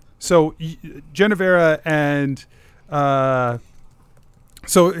 So Genevera and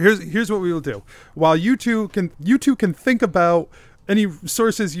so here's what we will do. While you two can think about any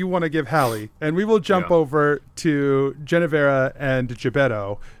sources you want to give Hallie, and we will jump over to Genevera and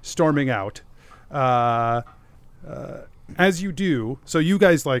Gebetto storming out. As you do, so you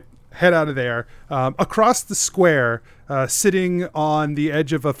guys like head out of there. Across the square, sitting on the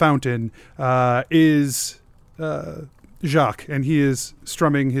edge of a fountain, is Jacques, and he is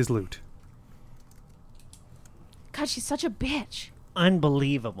strumming his lute. God, she's such a bitch.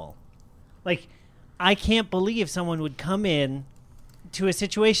 unbelievable. Like, I can't believe someone would come in to a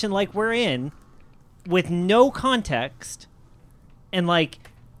situation like we're in with no context and, like,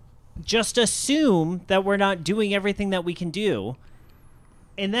 just assume that we're not doing everything that we can do.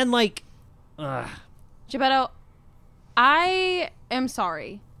 And then, like, Gebetto, I am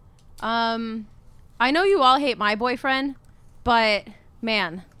sorry. I know you all hate my boyfriend, but,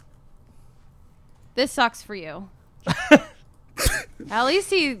 man, this sucks for you. At least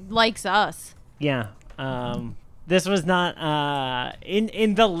he likes us. yeah. This was not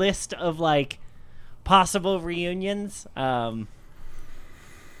in the list of, like, possible reunions.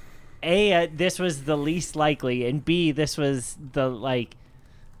 This was the least likely, and B, this was the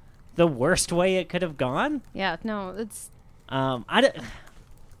worst way it could have gone. Yeah, no, it's... I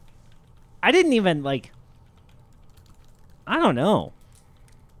didn't even, like... I don't know.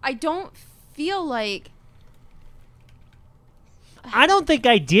 I don't feel like... I don't think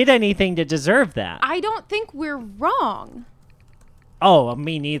I did anything to deserve that. I don't think we're wrong. Oh,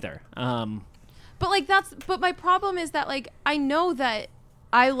 me neither. But, like, but my problem is that, like, I know that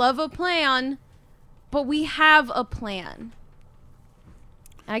I love a plan, but we have a plan.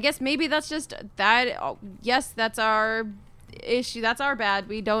 And I guess maybe that's just that. Yes, that's our issue. That's our bad.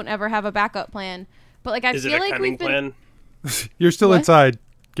 We don't ever have a backup plan. But, like, I Is it feel a like cunning we've been... plan? You're still What? inside,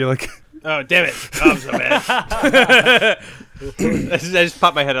 Gillick. Oh, damn it. Oh, I'm so bad. I just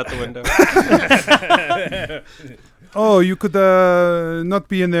popped my head out the window. Oh, you could not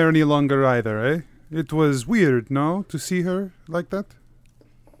be in there any longer either, eh? It was weird, no? To see her like that?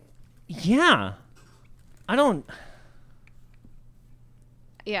 Yeah. I don't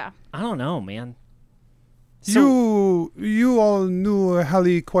Yeah. know, man. You all knew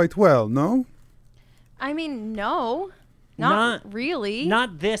Hallie quite well, no? I mean, no. Not really.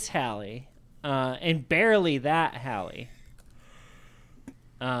 Not this Hallie. And barely that Hallie.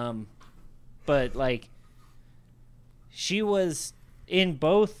 But, like, she was in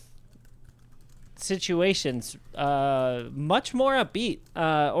both situations much more upbeat,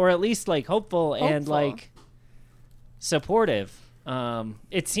 or at least, like, hopeful. And, like, supportive.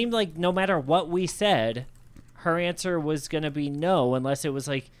 It seemed like no matter what we said, her answer was going to be no, unless it was,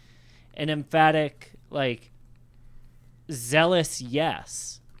 like, an emphatic, like, zealous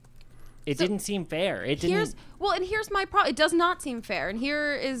yes. It didn't seem fair. It didn't. Well, and here's my problem. It does not seem fair, and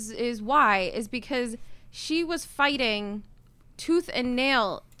here is why. Is because she was fighting tooth and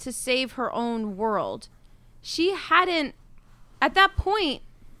nail to save her own world. She hadn't. At that point,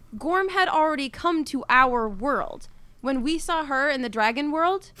 Gorm had already come to our world. When we saw her in the dragon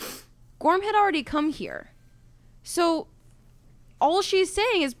world, Gorm had already come here. So all she's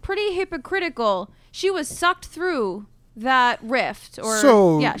saying is pretty hypocritical. She was sucked through that rift, or she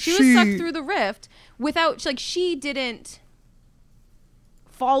was sucked through the rift without, like, she didn't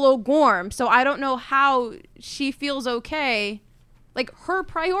follow Gorm, so I don't know how she feels okay. Like, her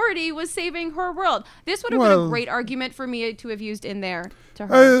priority was saving her world. This would have been a great argument for me to have used in there to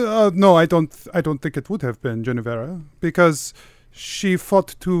her. No, I don't think it would have been, Genevera, because she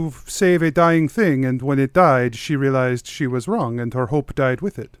fought to save a dying thing, and when it died, she realized she was wrong, and her hope died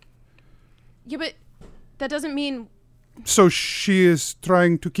with it. Yeah, but that doesn't mean... So she is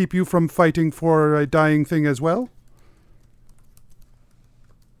trying to keep you from fighting for a dying thing as well?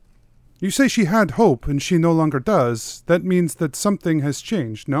 You say she had hope and she no longer does. That means that something has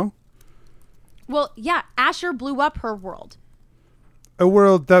changed, no? Well, yeah, Asher blew up her world. A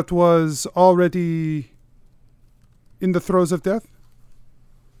world that was already in the throes of death?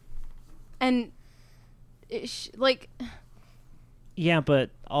 And, Yeah, but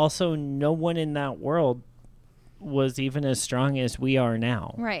also no one in that world was even as strong as we are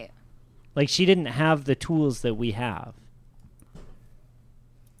now. Right. Like, she didn't have the tools that we have.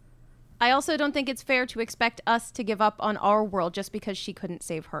 I also don't think it's fair to expect us to give up on our world just because she couldn't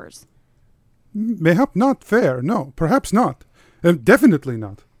save hers. Mayhap not fair, no. Perhaps not. Definitely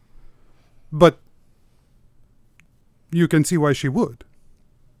not. But you can see why she would.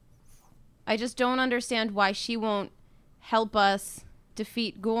 I just don't understand why she won't help us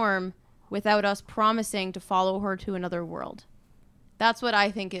defeat Gorm without us promising to follow her to another world. That's what I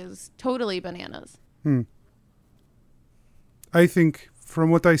think is totally bananas. I think,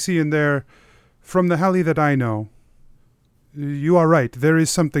 from what I see in there, from the Hallie that I know, you are right. There is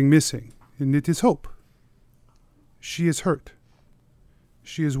something missing, and it is hope. She is hurt.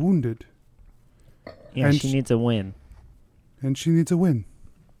 She is wounded. Yeah, and she needs a win. And she needs a win.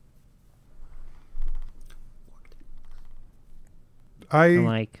 I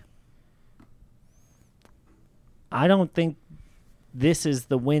don't think this is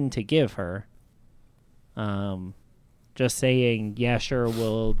the win to give her. Just saying, yeah, sure,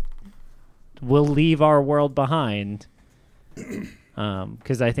 we'll leave our world behind.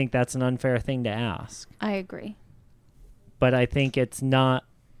 Because I think that's an unfair thing to ask. I agree. But I think it's not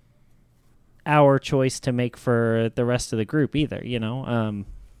our choice to make for the rest of the group either, you know?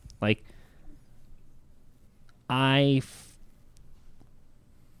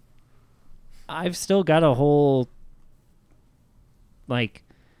 I've still got a whole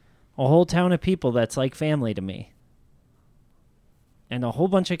town of people that's like family to me. And a whole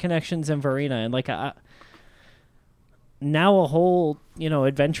bunch of connections in Verena, and now a whole,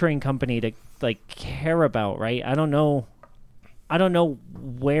 adventuring company to care about, right? I don't know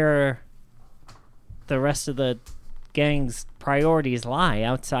where the rest of the gang's priorities lie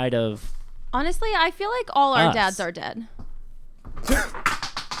outside of. Honestly, I feel like all our dads are dead.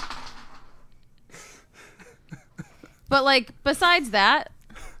 But besides that,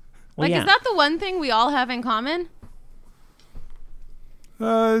 is that the one thing we all have in common?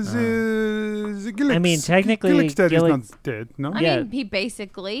 I mean, technically, Gillick's dad is not dead, no? I mean, he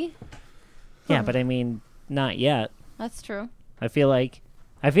basically. Yeah, but I mean, not yet. That's true. I feel like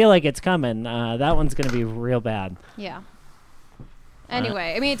it's coming. That one's going to be real bad. Yeah.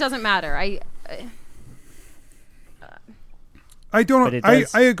 Anyway, I mean, it doesn't matter. I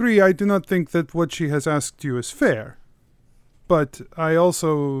agree. I do not think that what she has asked you is fair. But I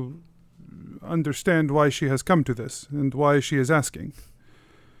also understand why she has come to this and why she is asking.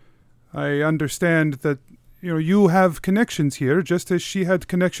 I understand that, you have connections here, just as she had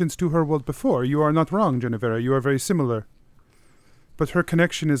connections to her world before. You are not wrong, Genevera. You are very similar. But her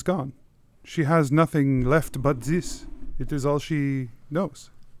connection is gone. She has nothing left but this. It is all she knows.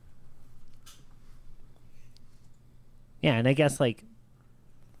 Yeah, and I guess like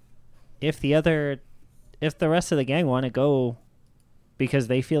if the rest of the gang want to go because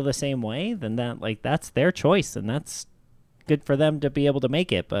they feel the same way, then that's their choice, and that's good for them to be able to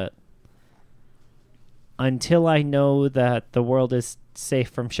make it. But until I know that the world is safe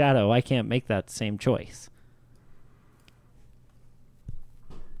from shadow, I can't make that same choice.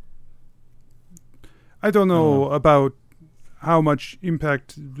 I don't know about how much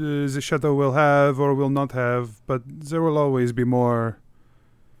impact the shadow will have or will not have, but there will always be more.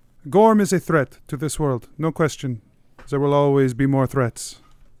 Gorm is a threat to this world, no question. There will always be more threats.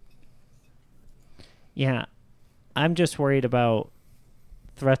 Yeah, I'm just worried about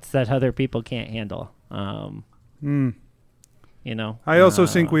threats that other people can't handle. You know, I also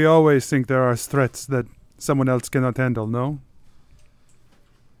think we always think there are threats that someone else cannot handle, no?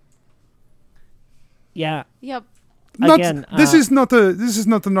 Yeah. Yep. Again, this is not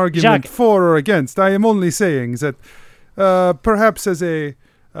an argument Jacques. for or against. I am only saying that perhaps as a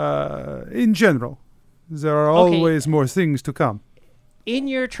in general, there are Okay. always more things to come. In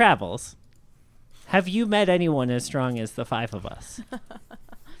your travels, have you met anyone as strong as the five of us?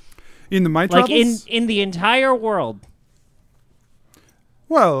 In my Like travels? in the entire world?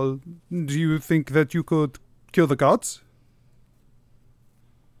 Well, do you think that you could kill the gods?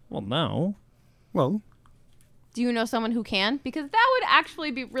 Well, no. Well, Do you know someone who can? Because that would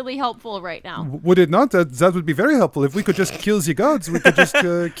actually be really helpful right now. would it not? That would be very helpful. If we could just kill the gods, we could just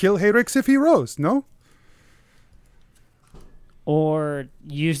kill Hayrex if he rose, no? Or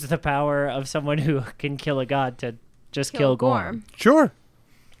use the power of someone who can kill a god to just kill Gorm. Sure.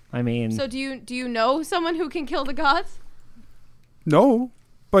 I mean, So do you know someone who can kill the gods? No.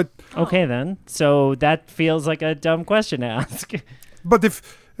 But okay then. So that feels like a dumb question to ask. but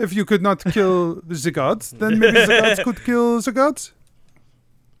if you could not kill the gods, then maybe the gods could kill the gods?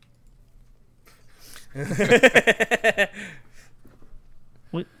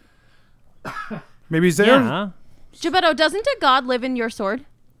 What? Maybe there. Yeah. Gebetto, doesn't a god live in your sword?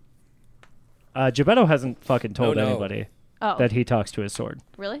 Gebetto hasn't fucking told no. anybody Oh, that he talks to his sword.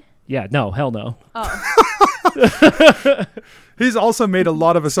 really? Yeah, no, hell no. Oh, He's also made a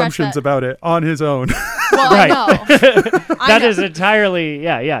lot of assumptions that. about it on his own. well, Right. I know. That is entirely,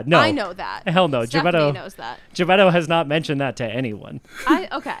 no. I know that. Hell no. Stephanie Gebetto knows that. Gebetto has not mentioned that to anyone.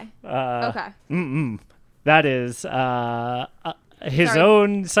 Okay. Okay. That is his Sorry.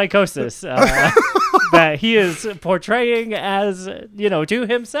 own psychosis that he is portraying as, to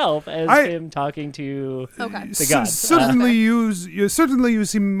himself as him talking to Okay. the gods. Certainly, you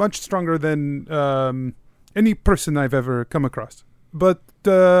seem much stronger than any person I've ever come across. But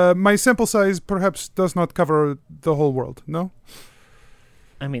my sample size perhaps does not cover the whole world. No.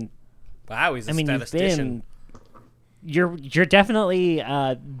 I mean, Wow, he's a you've statistician. you're definitely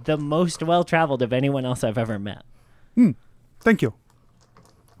the most well traveled of anyone else I've ever met. Thank you.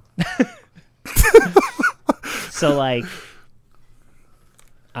 So like,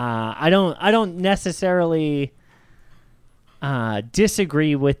 I don't necessarily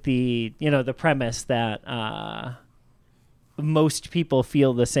disagree with the the premise that most people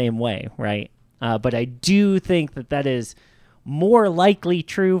feel the same way, right? But I do think that is more likely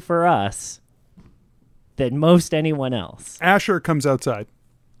true for us than most anyone else. Asher comes outside.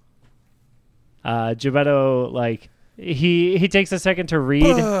 Gebetto, like, he takes a second to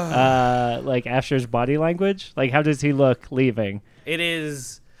read like Asher's body language. Like, how does he look leaving? It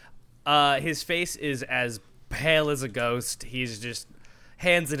is, his face is as pale as a ghost. He's just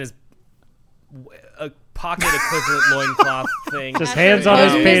hands in his a pocket equivalent loincloth thing. Just Asher hands on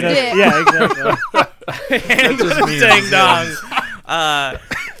his is penis. dick. Yeah, exactly. hands on his ding dong.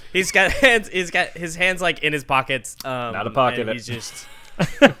 He's got his hands like in his pockets. Not a pocket. And he's just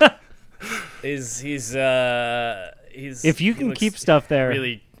he's If you he can looks keep stuff there,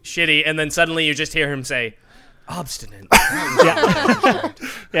 really shitty, and then suddenly you just hear him say, "Obstinate." yeah,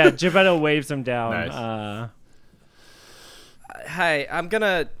 Gebetto waves him down. Nice. Hi, I'm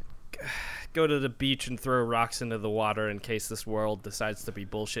gonna go to the beach and throw rocks into the water in case this world decides to be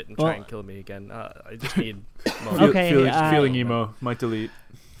bullshit and try Well- and kill me again. I just need Okay, feeling emo. Might delete.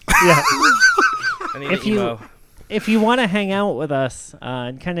 Yeah. I need If an you- emo. If you want to hang out with us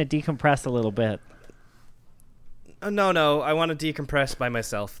and kind of decompress a little bit, No, I want to decompress by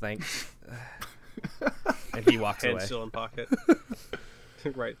myself, thanks. And he walks Hand away. still in pocket.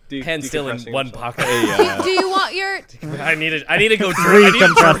 Right. Hand still in decompressing one himself. pocket. Do you want your I need to go drink. I need to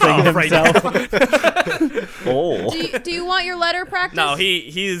jerk recompressing off right now. himself. Oh. do you want your letter practice? No,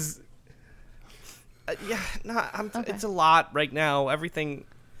 he's. Okay. It's a lot right now. Everything.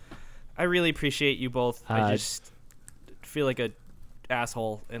 I really appreciate you both. I just feel like a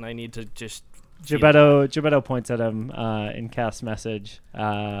asshole, and I need to just Gebetto points at him in cast message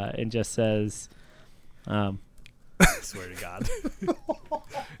and just says, I swear to God.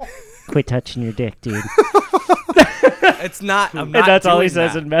 "Quit touching your dick, dude." It's not. I'm And not. that's all he doing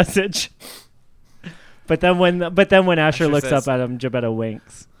says that. in message. But then when Asher Asher looks says- up at him, Gebetto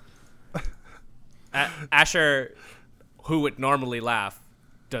winks. Asher, who would normally laugh,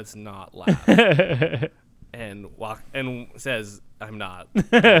 does not laugh and says, "I'm not."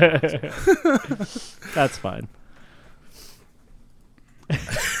 That's fine.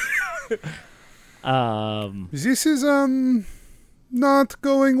 This is not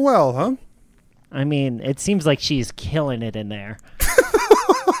going well, huh? I mean, it seems like she's killing it in there.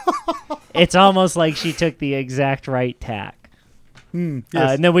 It's almost like she took the exact right tack. Yes.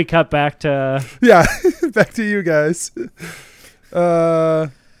 And then we cut back to Yeah, back to you guys.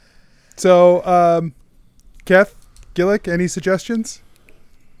 Keth, Gillick, any suggestions?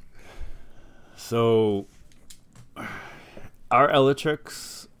 So, our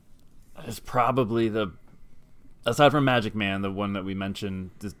Elatrix is probably aside from Magic Man, the one that we mentioned,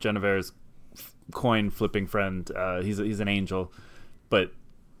 this Genevieve's coin flipping friend. He's an angel, but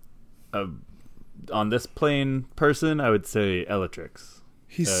on this plane person, I would say Elatrix.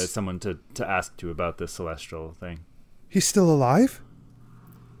 He's Someone to ask to about this celestial thing. he's still alive?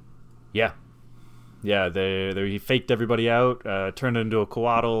 Yeah. He faked everybody out, turned into a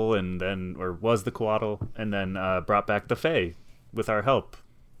Coatl, was the Coatl, and then brought back the Fae with our help.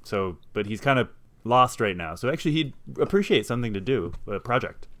 So, but he's kind of lost right now. So actually, he'd appreciate something to do, a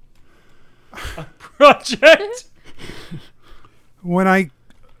project. project. When I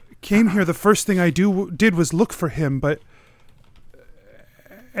came here, the first thing I did was look for him, but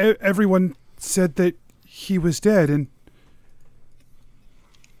everyone said that he was dead, and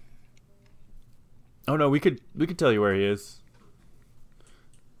Oh no, we could tell you where he is.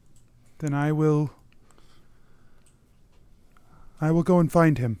 then I will go and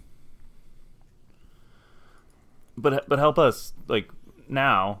find him. But help us, like,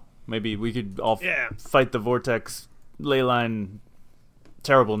 now. Maybe we could all fight the vortex leyline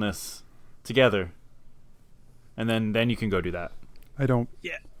terribleness together, and then you can go do that. I don't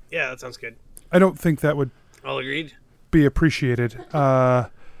Yeah, that sounds good. think that would All agreed. be appreciated.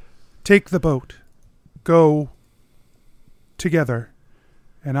 Take the boat. Go together,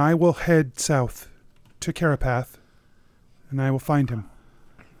 and I will head south to Carapath, and I will find him.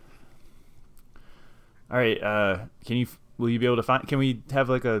 All right. Will you be able to find? Can we have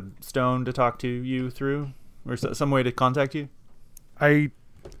like a stone to talk to you through, or some way to contact you? I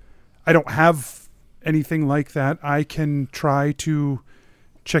don't have anything like that. I can try to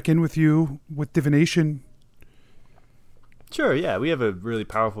check in with you with divination. Sure. Yeah, we have a really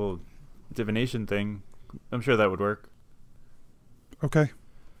powerful divination thing. I'm sure that would work. Okay.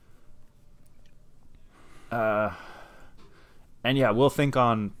 And yeah, we'll think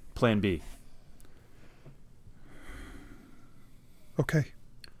on Plan B. Okay.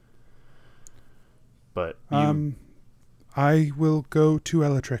 But you, I will go to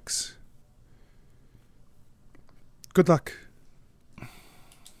Elatrix. Good luck.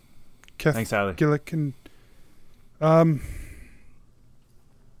 Keth, thanks, Allie. Gillick, and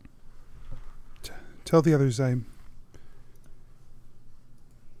tell the others I'm.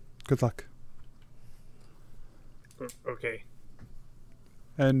 Good luck. Okay.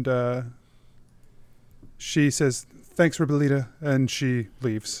 And she says, "Thanks, Rebelita," and she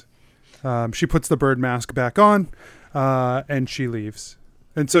leaves. She puts the bird mask back on, and she leaves.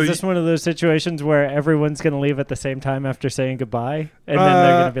 And so Is this one of those situations where everyone's going to leave at the same time after saying goodbye, and then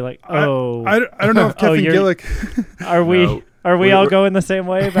they're going to be like, "Oh, I don't know if Keth and you're- Gillick. are we No. are we We're- all we're- going the same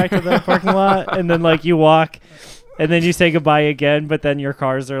way back to the parking lot?" And then like you walk, and then you say goodbye again, but then your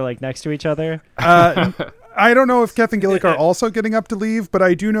cars are like next to each other. I don't know if Keth and Gillick are also getting up to leave, but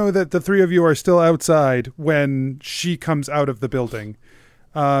I do know that the three of you are still outside when she comes out of the building.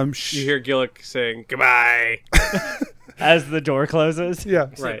 You hear Gillick saying goodbye. As the door closes. Yeah.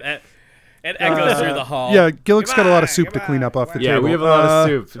 Right. It echoes through the hall. Yeah, Gillick's got a lot of soup to Goodbye, clean up off the Yeah, table. we have a lot of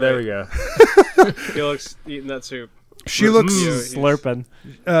soup. There we go. Gillick's eating that soup. She looks Slurping.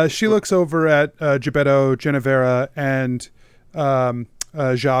 she looks over at Gebetto, Genevera, and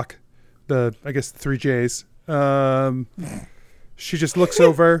Jacques, the three J's. She just looks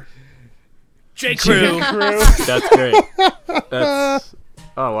over. J. Crew. That's great. That's.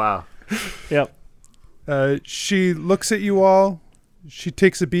 Oh wow. Yep. She looks at you all. She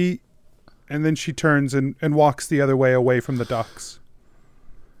takes a beat, and then she turns and walks the other way away from the docks.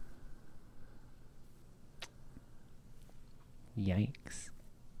 Yikes.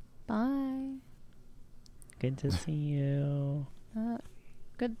 Bye. Good to see you.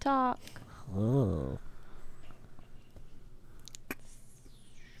 Good talk. Oh.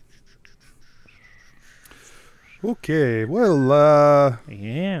 Okay, well,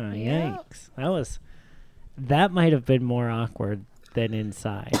 Yeah, Yeah. yikes. That might have been more awkward than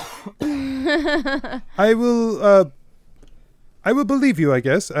inside. I will believe you, I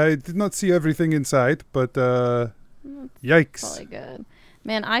guess. I did not see everything inside, but, yikes. Probably good.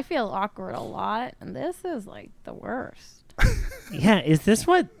 Man, I feel awkward a lot, and this is like the worst. Yeah, is this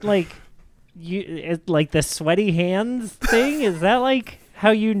what like like the sweaty hands thing? Is that like how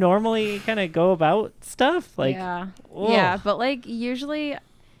you normally kind of go about stuff? Like, yeah, ugh. yeah, but like usually,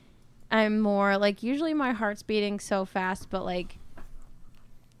 I'm more like usually my heart's beating so fast, but like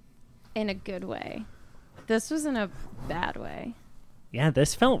in a good way. This was in a bad way. Yeah,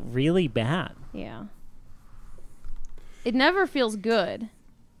 this felt really bad. Yeah. It never feels good.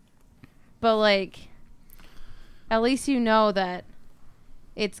 But like at least you know that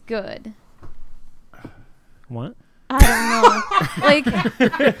it's good. What? I don't know.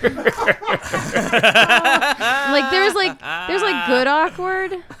 There's like good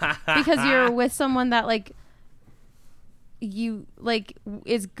awkward because you're with someone that like you like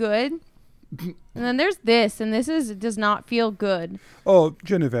is good. And then there's this, and does not feel good. Oh,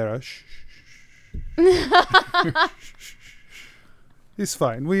 Genevera, shh. It's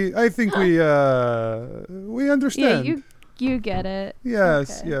fine. I think we understand. Yeah, you get it.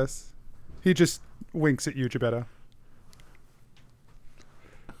 Yes, Okay. yes. He just winks at you, Gebetta.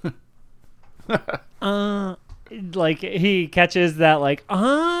 Like he catches that like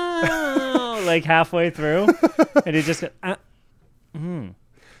like halfway through, and he just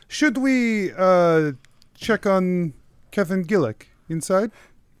Should we check on Kevin Gillick inside?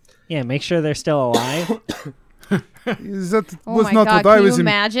 yeah, make sure they're still alive. That Oh was my not god, what I can you was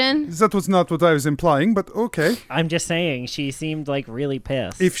imagine? That was not what I was implying, but okay. I'm just saying she seemed like really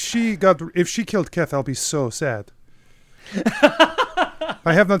pissed. If she killed Keth, I'll be so sad.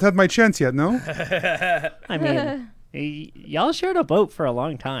 I have not had my chance yet, no? I mean, y'all shared a boat for a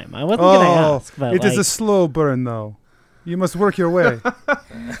long time. I wasn't gonna ask, but it is a slow burn, though. You must work your way.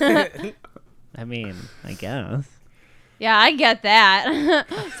 I mean, I guess. Yeah, I get that.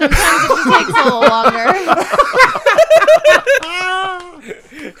 Sometimes it just takes a little longer.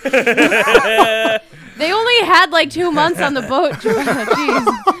 They only had like 2 months on the boat. Jeez.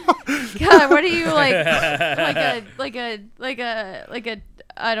 God, what are you like a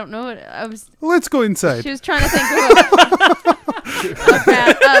I don't know. I was. Let's go inside. She was trying to think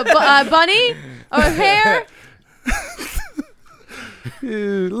of a bunny, a hare,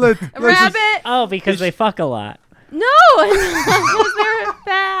 Let's a just- rabbit. Oh, because they fuck a lot. No, because they're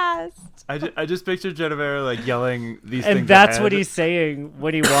fast. I just pictured Genevera like yelling these And things. that's ahead. what he's saying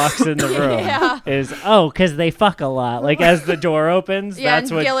when he walks in the room. Yeah. Is because they fuck a lot. Like as the door opens, Yeah, that's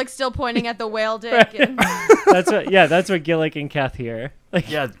and what Gillick's still pointing at the whale dick. And that's what Gillick and Kath hear. Like,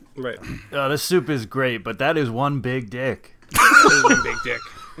 Yeah, Right. this soup is great, but that is one big dick. One big dick.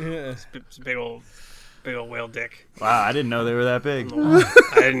 It's a big old whale dick. Wow, I didn't know they were that big. I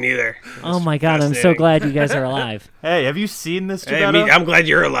didn't either. oh my god, I'm so fascinating. glad you guys are alive. Hey, have you seen this, Hey, Gebetta? I'm glad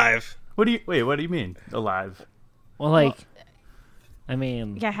you're alive. What do you mean alive? Well, like, I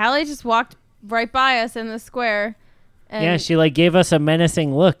mean, yeah, Hallie just walked right by us in the square. And yeah, she like gave us a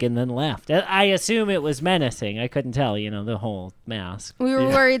menacing look and then left. I assume it was menacing. I couldn't tell, the whole mask. we were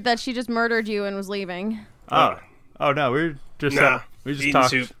worried that she just murdered you and was leaving. Oh no, we're just Nah, we just eating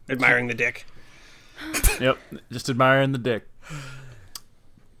talked. soup, admiring the dick. Yep, just admiring the dick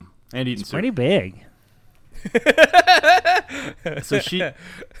and eating soup. Pretty big. So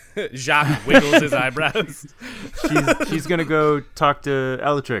Jacques wiggles his eyebrows. she's gonna go talk to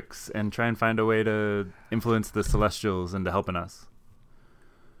Elatrix and try and find a way to influence the Celestials into helping us.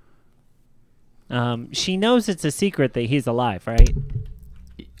 She knows it's a secret that he's alive, right?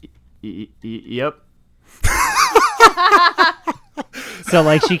 Yep. So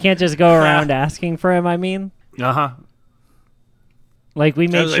like she can't just go around asking for him. I mean, Uh-huh. like we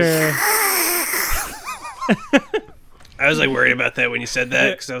made was like- sure. I was like worried about that when you said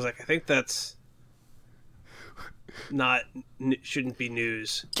that because I was like, I think that's shouldn't be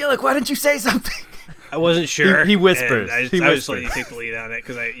news. Gillick, why didn't you say something? I wasn't sure. He whispers. and I He was just letting whispers. you take the lead on it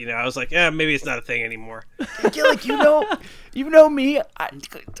because I was like, yeah, maybe it's not a thing anymore. Gillick, you know me.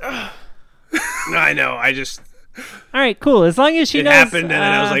 No, I know. I just All right, cool. As long as she it knows. happened, and then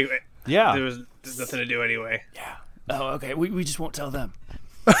I was like, Yeah. there's nothing to do anyway. Oh, okay. We just won't tell them.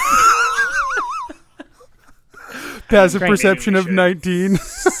 Passive Great. perception of Maybe we 19.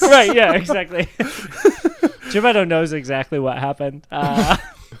 right? Yeah, exactly. Geppetto knows exactly what happened.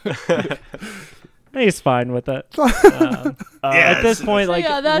 He's fine with it. At this point, like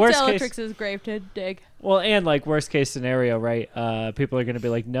yeah, that's worst case, Aletrix's grave to dig. well, and like worst case scenario, right? People are gonna be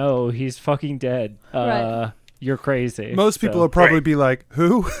like, "No, he's fucking dead. Right. You're crazy." Most people So- will probably be like,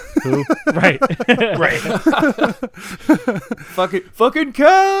 "Who?" Who? Right. Right. Fucking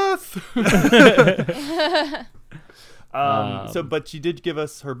Kath. But she did give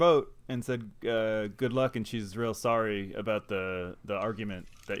us her boat and said good luck, and she's real sorry about the argument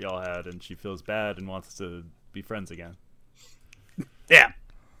that y'all had, and she feels bad and wants to be friends again. Yeah.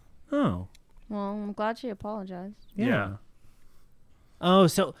 Oh. Well, I'm glad she apologized. Yeah. Oh,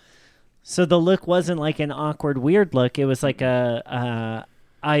 so the look wasn't like an awkward, weird look. It was like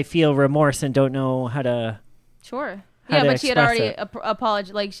I feel remorse and don't know how to. Sure. How Yeah, to but she had express already it.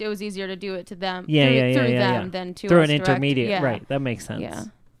 apologized. Like, it was easier to do it to them. Yeah, through, yeah, through yeah, them yeah. than to Through us an direct. intermediate, Yeah. right? That makes sense. Yeah.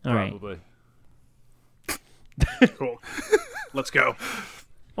 All right. Probably. Cool. Let's go.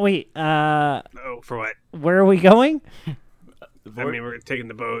 Wait. Oh, for what? Where are we going? I mean, we're taking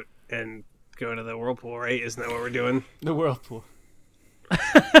the boat and going to the whirlpool, right? Isn't that what we're doing? The whirlpool.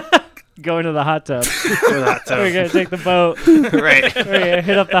 Going to the hot tub. Go to the hot We're tub. gonna take the boat. Right. We're gonna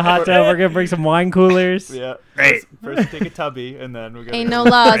hit up the hot tub. We're gonna bring some wine coolers. Yeah. Right. First take a tubby, and then we're gonna. Ain't no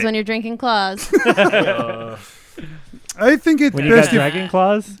laws Right. when you're drinking claws. I think it's When you got best dragon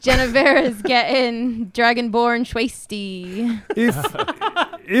claws. Genevera's getting Dragonborn Schwasty.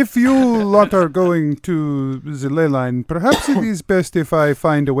 if you lot are going to the ley line, perhaps it is best if I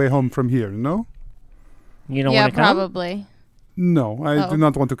find a way home from here. No, You don't Yeah, want to come? probably. no, I Oh. do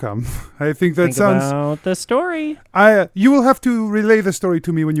not want to come. I think that Think sounds. about the story. You will have to relay the story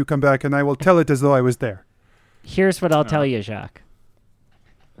to me when you come back, and I will tell it as though I was there. Here's what I'll tell you, Jacques.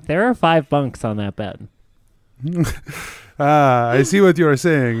 There are 5 bunks on that bed. I see what you are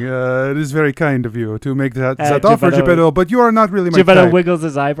saying. It is very kind of you to make that offer, Geppetto- Geppetto, but you are not really my Geppetto type. wiggles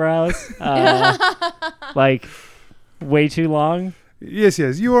his eyebrows. Like, way too long. Yes,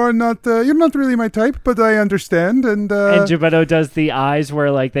 you are not. You're not really my type, but I understand. And And Geppetto does the eyes where,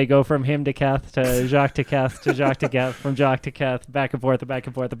 like, they go from him to Kath to Jacques to Kath to Jacques to Kath, from Jacques to Kath, back and forth, back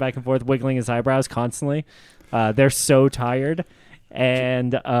and forth, back and forth, wiggling his eyebrows constantly. They're so tired.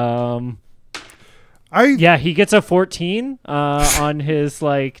 And, yeah, he gets a 14 on his,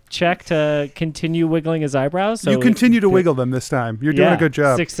 like, check to continue wiggling his eyebrows. So you continue to wiggle them this time. You're doing a good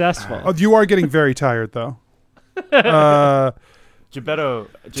job. Successful. Oh, you are getting very tired, though. Geppetto,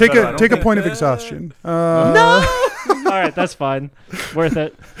 Take I don't a think- point of exhaustion. No! All right, that's fine. Worth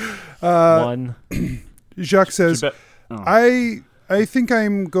it. 1. Jacques says, Oh. I think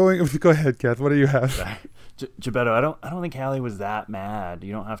I'm going. Go ahead, Kath. What do you have? Geppetto, I don't think Hallie was that mad.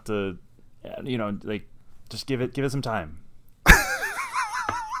 You don't have to, like, just give it some time.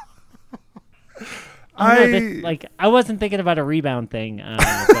 I wasn't thinking about a rebound thing.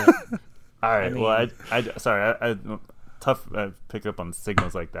 But All right. mean- Well, I tough pick up on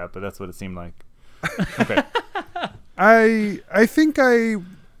signals like that, but that's what it seemed like. Okay. I think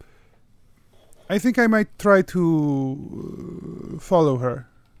I might try to follow her.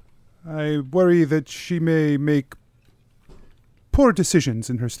 I worry that she may make poor decisions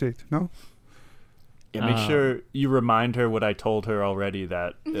in her state. No. Yeah, make sure you remind her what I told her already,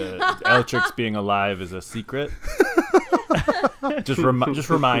 that Eltrix being alive is a secret. just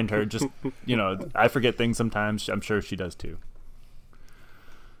remind her. Just, I forget things sometimes. I'm sure she does too.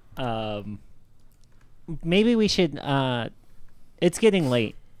 maybe we should. It's getting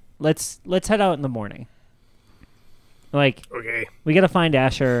late. Let's head out in the morning. Like, Okay. we gotta find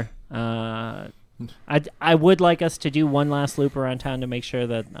Asher. I would like us to do one last loop around town to make sure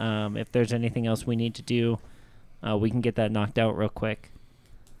that if there's anything else we need to do, we can get that knocked out real quick.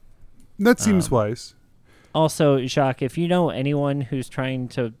 That seems wise. Also, Jacques, if you know anyone who's trying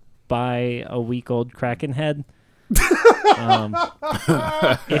to buy a week-old Kraken head,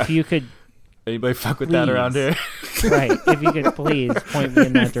 if you could, Anybody fuck with that around Please. here? right, if you could please point me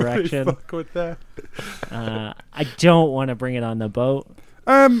in that direction. Fuck with that. I don't want to bring it on the boat.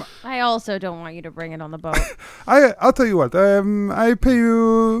 I also don't want you to bring it on the boat. I'll tell you what. I pay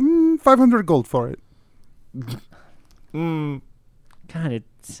you 500 gold for it. God, it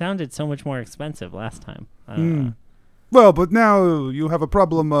sounded so much more expensive last time. Well, but now you have a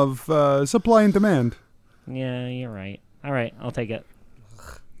problem of supply and demand. Yeah, you're right. All right, I'll take it.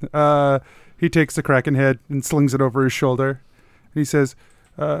 He takes the Kraken head and slings it over his shoulder. And he says,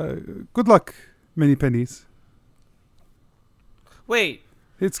 good luck, many pennies. Wait,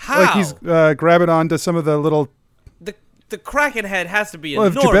 It's How? like he's grabbing onto some of the little... the Kraken head has to be Well,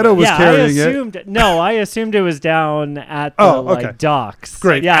 if enormous. Geppetto was yeah, carrying it. I assumed it was down at the okay. docks.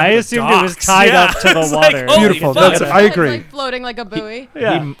 Great. Yeah, At I the assumed it was docks. tied Yeah. up to the It's like, water. holy Beautiful. fuck. That's I It's agree. like floating like a buoy.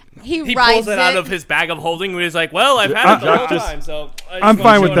 yeah. He He rides pulls it out of his bag of holding and he's like, "Well, I've had it the whole just- time, so I just I'm wanna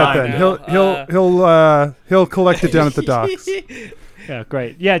fine show with it that off then. now." He'll collect it down at the docks. Yeah,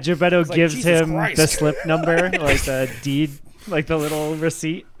 great. Yeah, Geppetto like, gives Jesus him Christ. the slip number, like the deed, like the little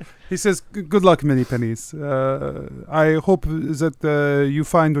receipt. He says, "Good luck, Many Pennies. I hope that you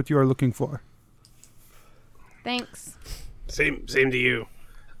find what you are looking for." Thanks. Same to you.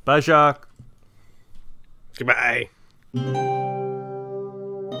 Bye, Jacques. Goodbye.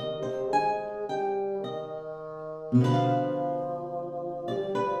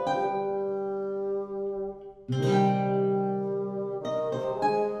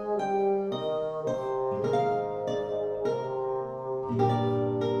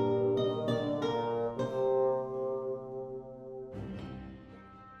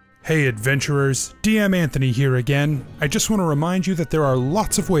 Hey adventurers, DM Anthony here again. I just want to remind you that there are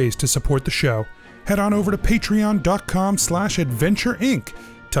lots of ways to support the show. Head on over to patreon.com/adventureinc.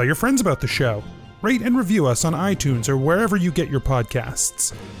 Tell your friends about the show. Rate and review us on iTunes or wherever you get your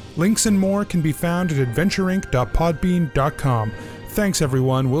podcasts. Links and more can be found at adventureinc.podbean.com. Thanks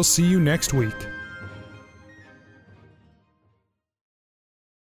everyone, we'll see you next week.